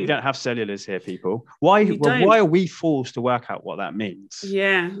true. We don't have cellulars here, people. Why are we forced to work out what that means?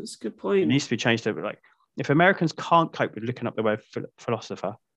 Yeah, that's a good point. It needs to be changed over. Like, if Americans can't cope with looking up the word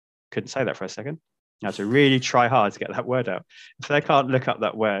philosopher, couldn't say that for a second. You have to really try hard to get that word out. If they can't look up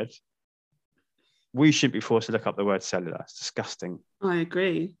that word, we shouldn't be forced to look up the word cellular. It's disgusting. I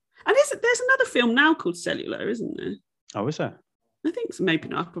agree. And there's another film now called Cellular, isn't there? Oh, is there? I think so. Maybe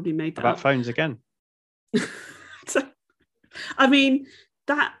not. I've probably made that About up. phones again. So, I mean,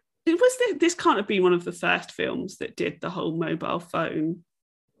 this can't have been one of the first films that did the whole mobile phone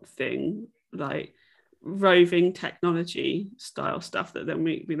thing, like roving technology style stuff that then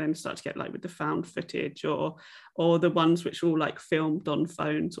we then start to get like with the found footage or the ones which are all like filmed on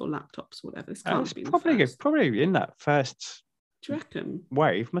phones or laptops or whatever. This can't have been probably in that first do you reckon?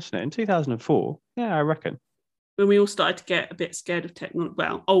 Wave, mustn't it? In 2004. Yeah, I reckon. When we all started to get a bit scared of technology,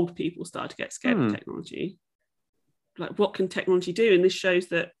 well, old people started to get scared of technology. Like, what can technology do? And this shows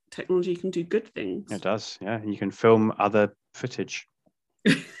that technology can do good things. It does, yeah. You can film other footage.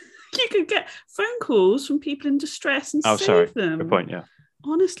 You can get phone calls from people in distress and save them. Good point, yeah.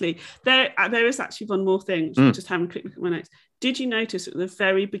 Honestly, there is actually one more thing. Which I'm just having a quick look at my notes. Did you notice at the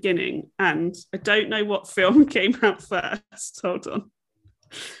very beginning, and I don't know what film came out first, hold on.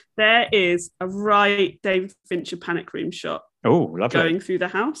 There is a David Fincher Panic Room shot. Oh, lovely. Going through the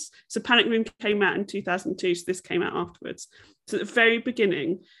house. So Panic Room came out in 2002, so this came out afterwards. So at the very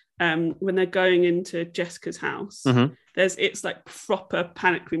beginning, when they're going into Jessica's house, it's like proper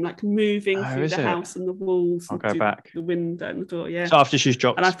Panic Room, like moving through the house and the walls. I'll go back. The window and the door, yeah. So after she's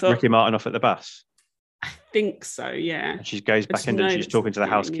dropped Ricky Martin off at the bus? I think so, yeah. And she goes back in and she's talking to the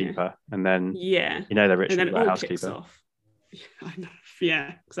housekeeper, and then they're rich with the housekeeper. Yeah, I know.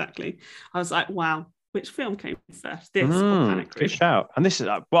 Yeah, exactly. I was like, wow, which film came first? This or Panic Room? Good shout. And this is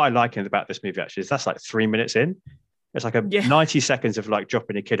what I like about this movie actually is that's like 3 minutes in. It's like 90 seconds of like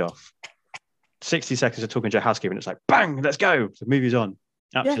dropping a kid off, 60 seconds of talking to a housekeeper, and it's like bang, let's go. The movie's on.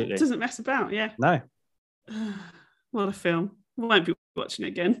 Absolutely. Yeah, it doesn't mess about. Yeah. No. What a film. I won't be watching it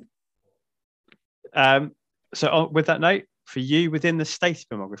again. So with that note, for you within the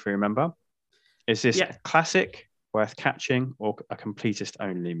Statham filmography, remember, is this a classic, worth catching, or a completist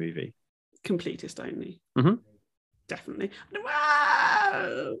only movie? Completist only. Mm-hmm. Definitely.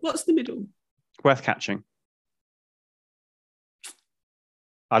 What's the middle? Worth catching.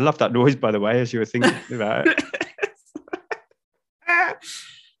 I love that noise, by the way, as you were thinking about it.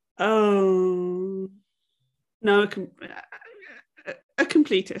 Oh no, a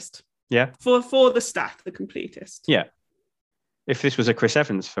completist. Yeah. For the staff, the completist. Yeah. If this was a Chris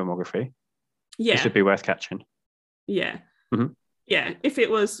Evans filmography, this would be worth catching. Yeah. Mm-hmm. Yeah. If it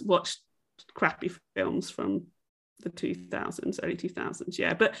was watched crappy films from the 2000s, early 2000s,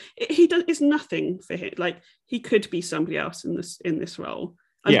 yeah. But it's nothing for him. Like, he could be somebody else in this role.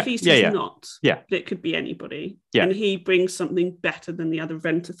 I'm pleased he's not. Yeah. It could be anybody. Yeah. And he brings something better than the other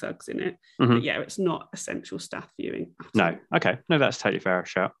renter thugs in it. Mm-hmm. But yeah, it's not essential staff viewing. No. Okay. No, that's totally fair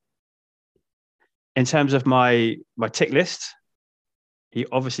shout. In terms of my tick list, he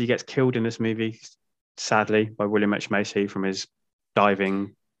obviously gets killed in this movie, sadly, by William H. Macy from his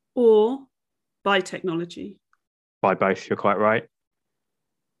diving. Or by technology. By both, you're quite right.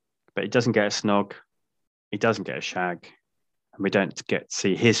 But he doesn't get a snog. He doesn't get a shag. And we don't get to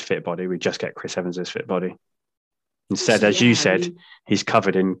see his fit body. We just get Chris Evans' fit body. Instead, as you said, he's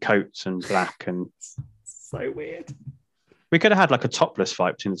covered in coats and black. And so weird. We could have had like a topless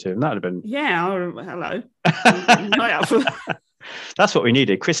fight between the two. And that would have been... Yeah, hello. That's what we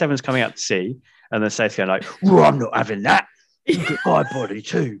needed. Chris Evans coming out to sea and then Seth going like, "Well, I'm not having that. Look at my body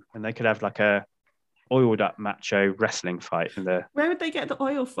too." And they could have like a oiled up macho wrestling fight in the... Where would they get the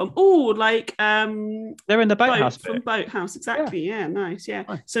oil from? Oh, like they're in the boathouse from Boathouse, exactly. Yeah, nice. Yeah,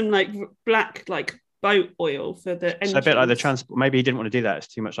 some like black like boat oil for the engines. So a bit like the transport. Maybe he didn't want to do that. It's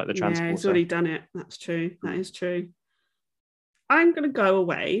too much like the transport. Yeah, he's already done it. That's true. That is true. I'm going to go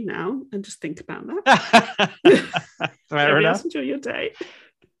away now and just think about that. Fair enough. Enjoy your day.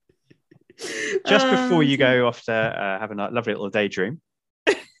 Just before you go off to have a lovely little daydream,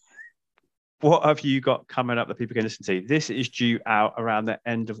 what have you got coming up that people can listen to? This is due out around the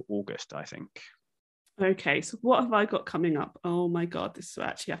end of August, I think. Okay, so what have I got coming up? Oh my God, this is where I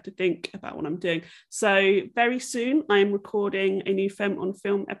actually have to think about what I'm doing. So very soon I am recording a new Femme on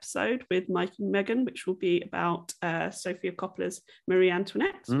Film episode with Mike and Megan, which will be about Sofia Coppola's Marie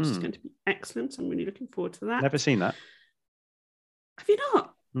Antoinette, which is going to be excellent. I'm really looking forward to that. Never seen that. Have you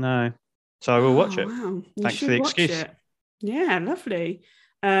not? No. So I will watch it. Wow. Thanks for the excuse. Yeah, lovely.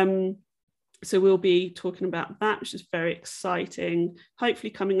 So we'll be talking about that, which is very exciting.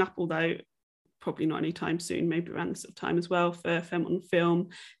 Hopefully coming up, although probably not anytime soon, maybe around this sort of time as well, for Femme on Film.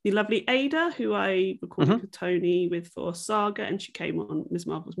 The lovely Ada, who I recorded with Tony with for Saga, and she came on Ms.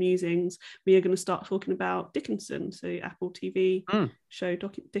 Marvel's Musings. We are going to start talking about Dickinson, so Apple TV show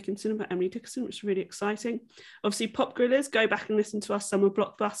Dickinson about Emily Dickinson, which is really exciting. Obviously, Pop Gorillas, go back and listen to our summer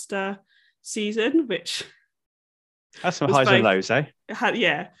blockbuster season, which has some highs and lows, eh?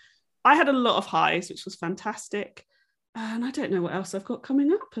 I had a lot of highs, which was fantastic. And I don't know what else I've got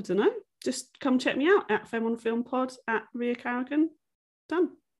coming up. I don't know. Just come check me out at Femme on Film Pod at Ria Carrigan. Done.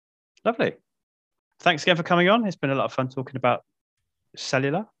 Lovely. Thanks again for coming on. It's been a lot of fun talking about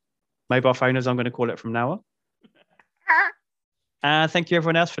Cellular. Mobile phone, as I'm going to call it from now on. And thank you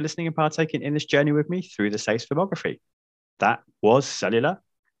everyone else for listening and partaking in this journey with me through the Safe Filmography. That was Cellular.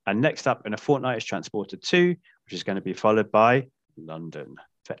 And next up in a fortnight is Transporter 2, which is going to be followed by London,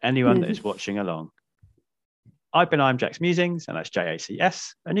 for anyone that is watching along. I'm Jack's Musings, and that's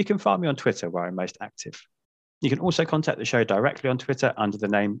JACS, and you can find me on Twitter, where I'm most active. You can also contact the show directly on Twitter under the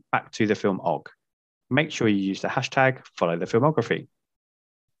name Back to the Film Og. Make sure you use the hashtag #FollowTheFilmography.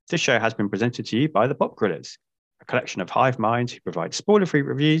 This show has been presented to you by the Pop Gorillas, a collection of hive minds who provide spoiler-free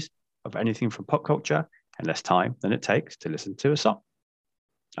reviews of anything from pop culture in less time than it takes to listen to a song.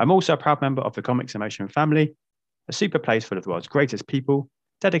 I'm also a proud member of the Comics in Motion family, a super place full of the world's greatest people,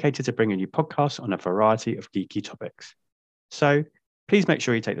 dedicated to bringing you podcasts on a variety of geeky topics. So please make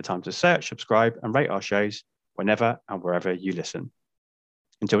sure you take the time to search, subscribe, and rate our shows whenever and wherever you listen.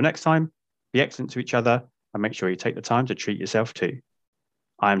 Until next time, be excellent to each other and make sure you take the time to treat yourself too.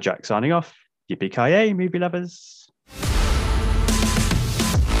 I am Jack signing off. Yippee-ki-yay, movie lovers.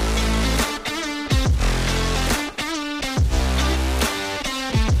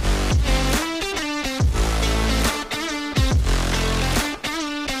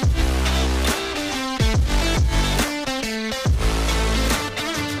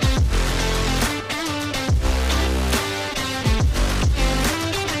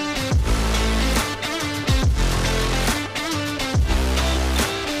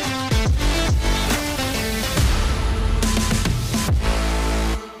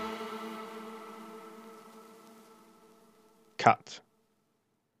 Cut.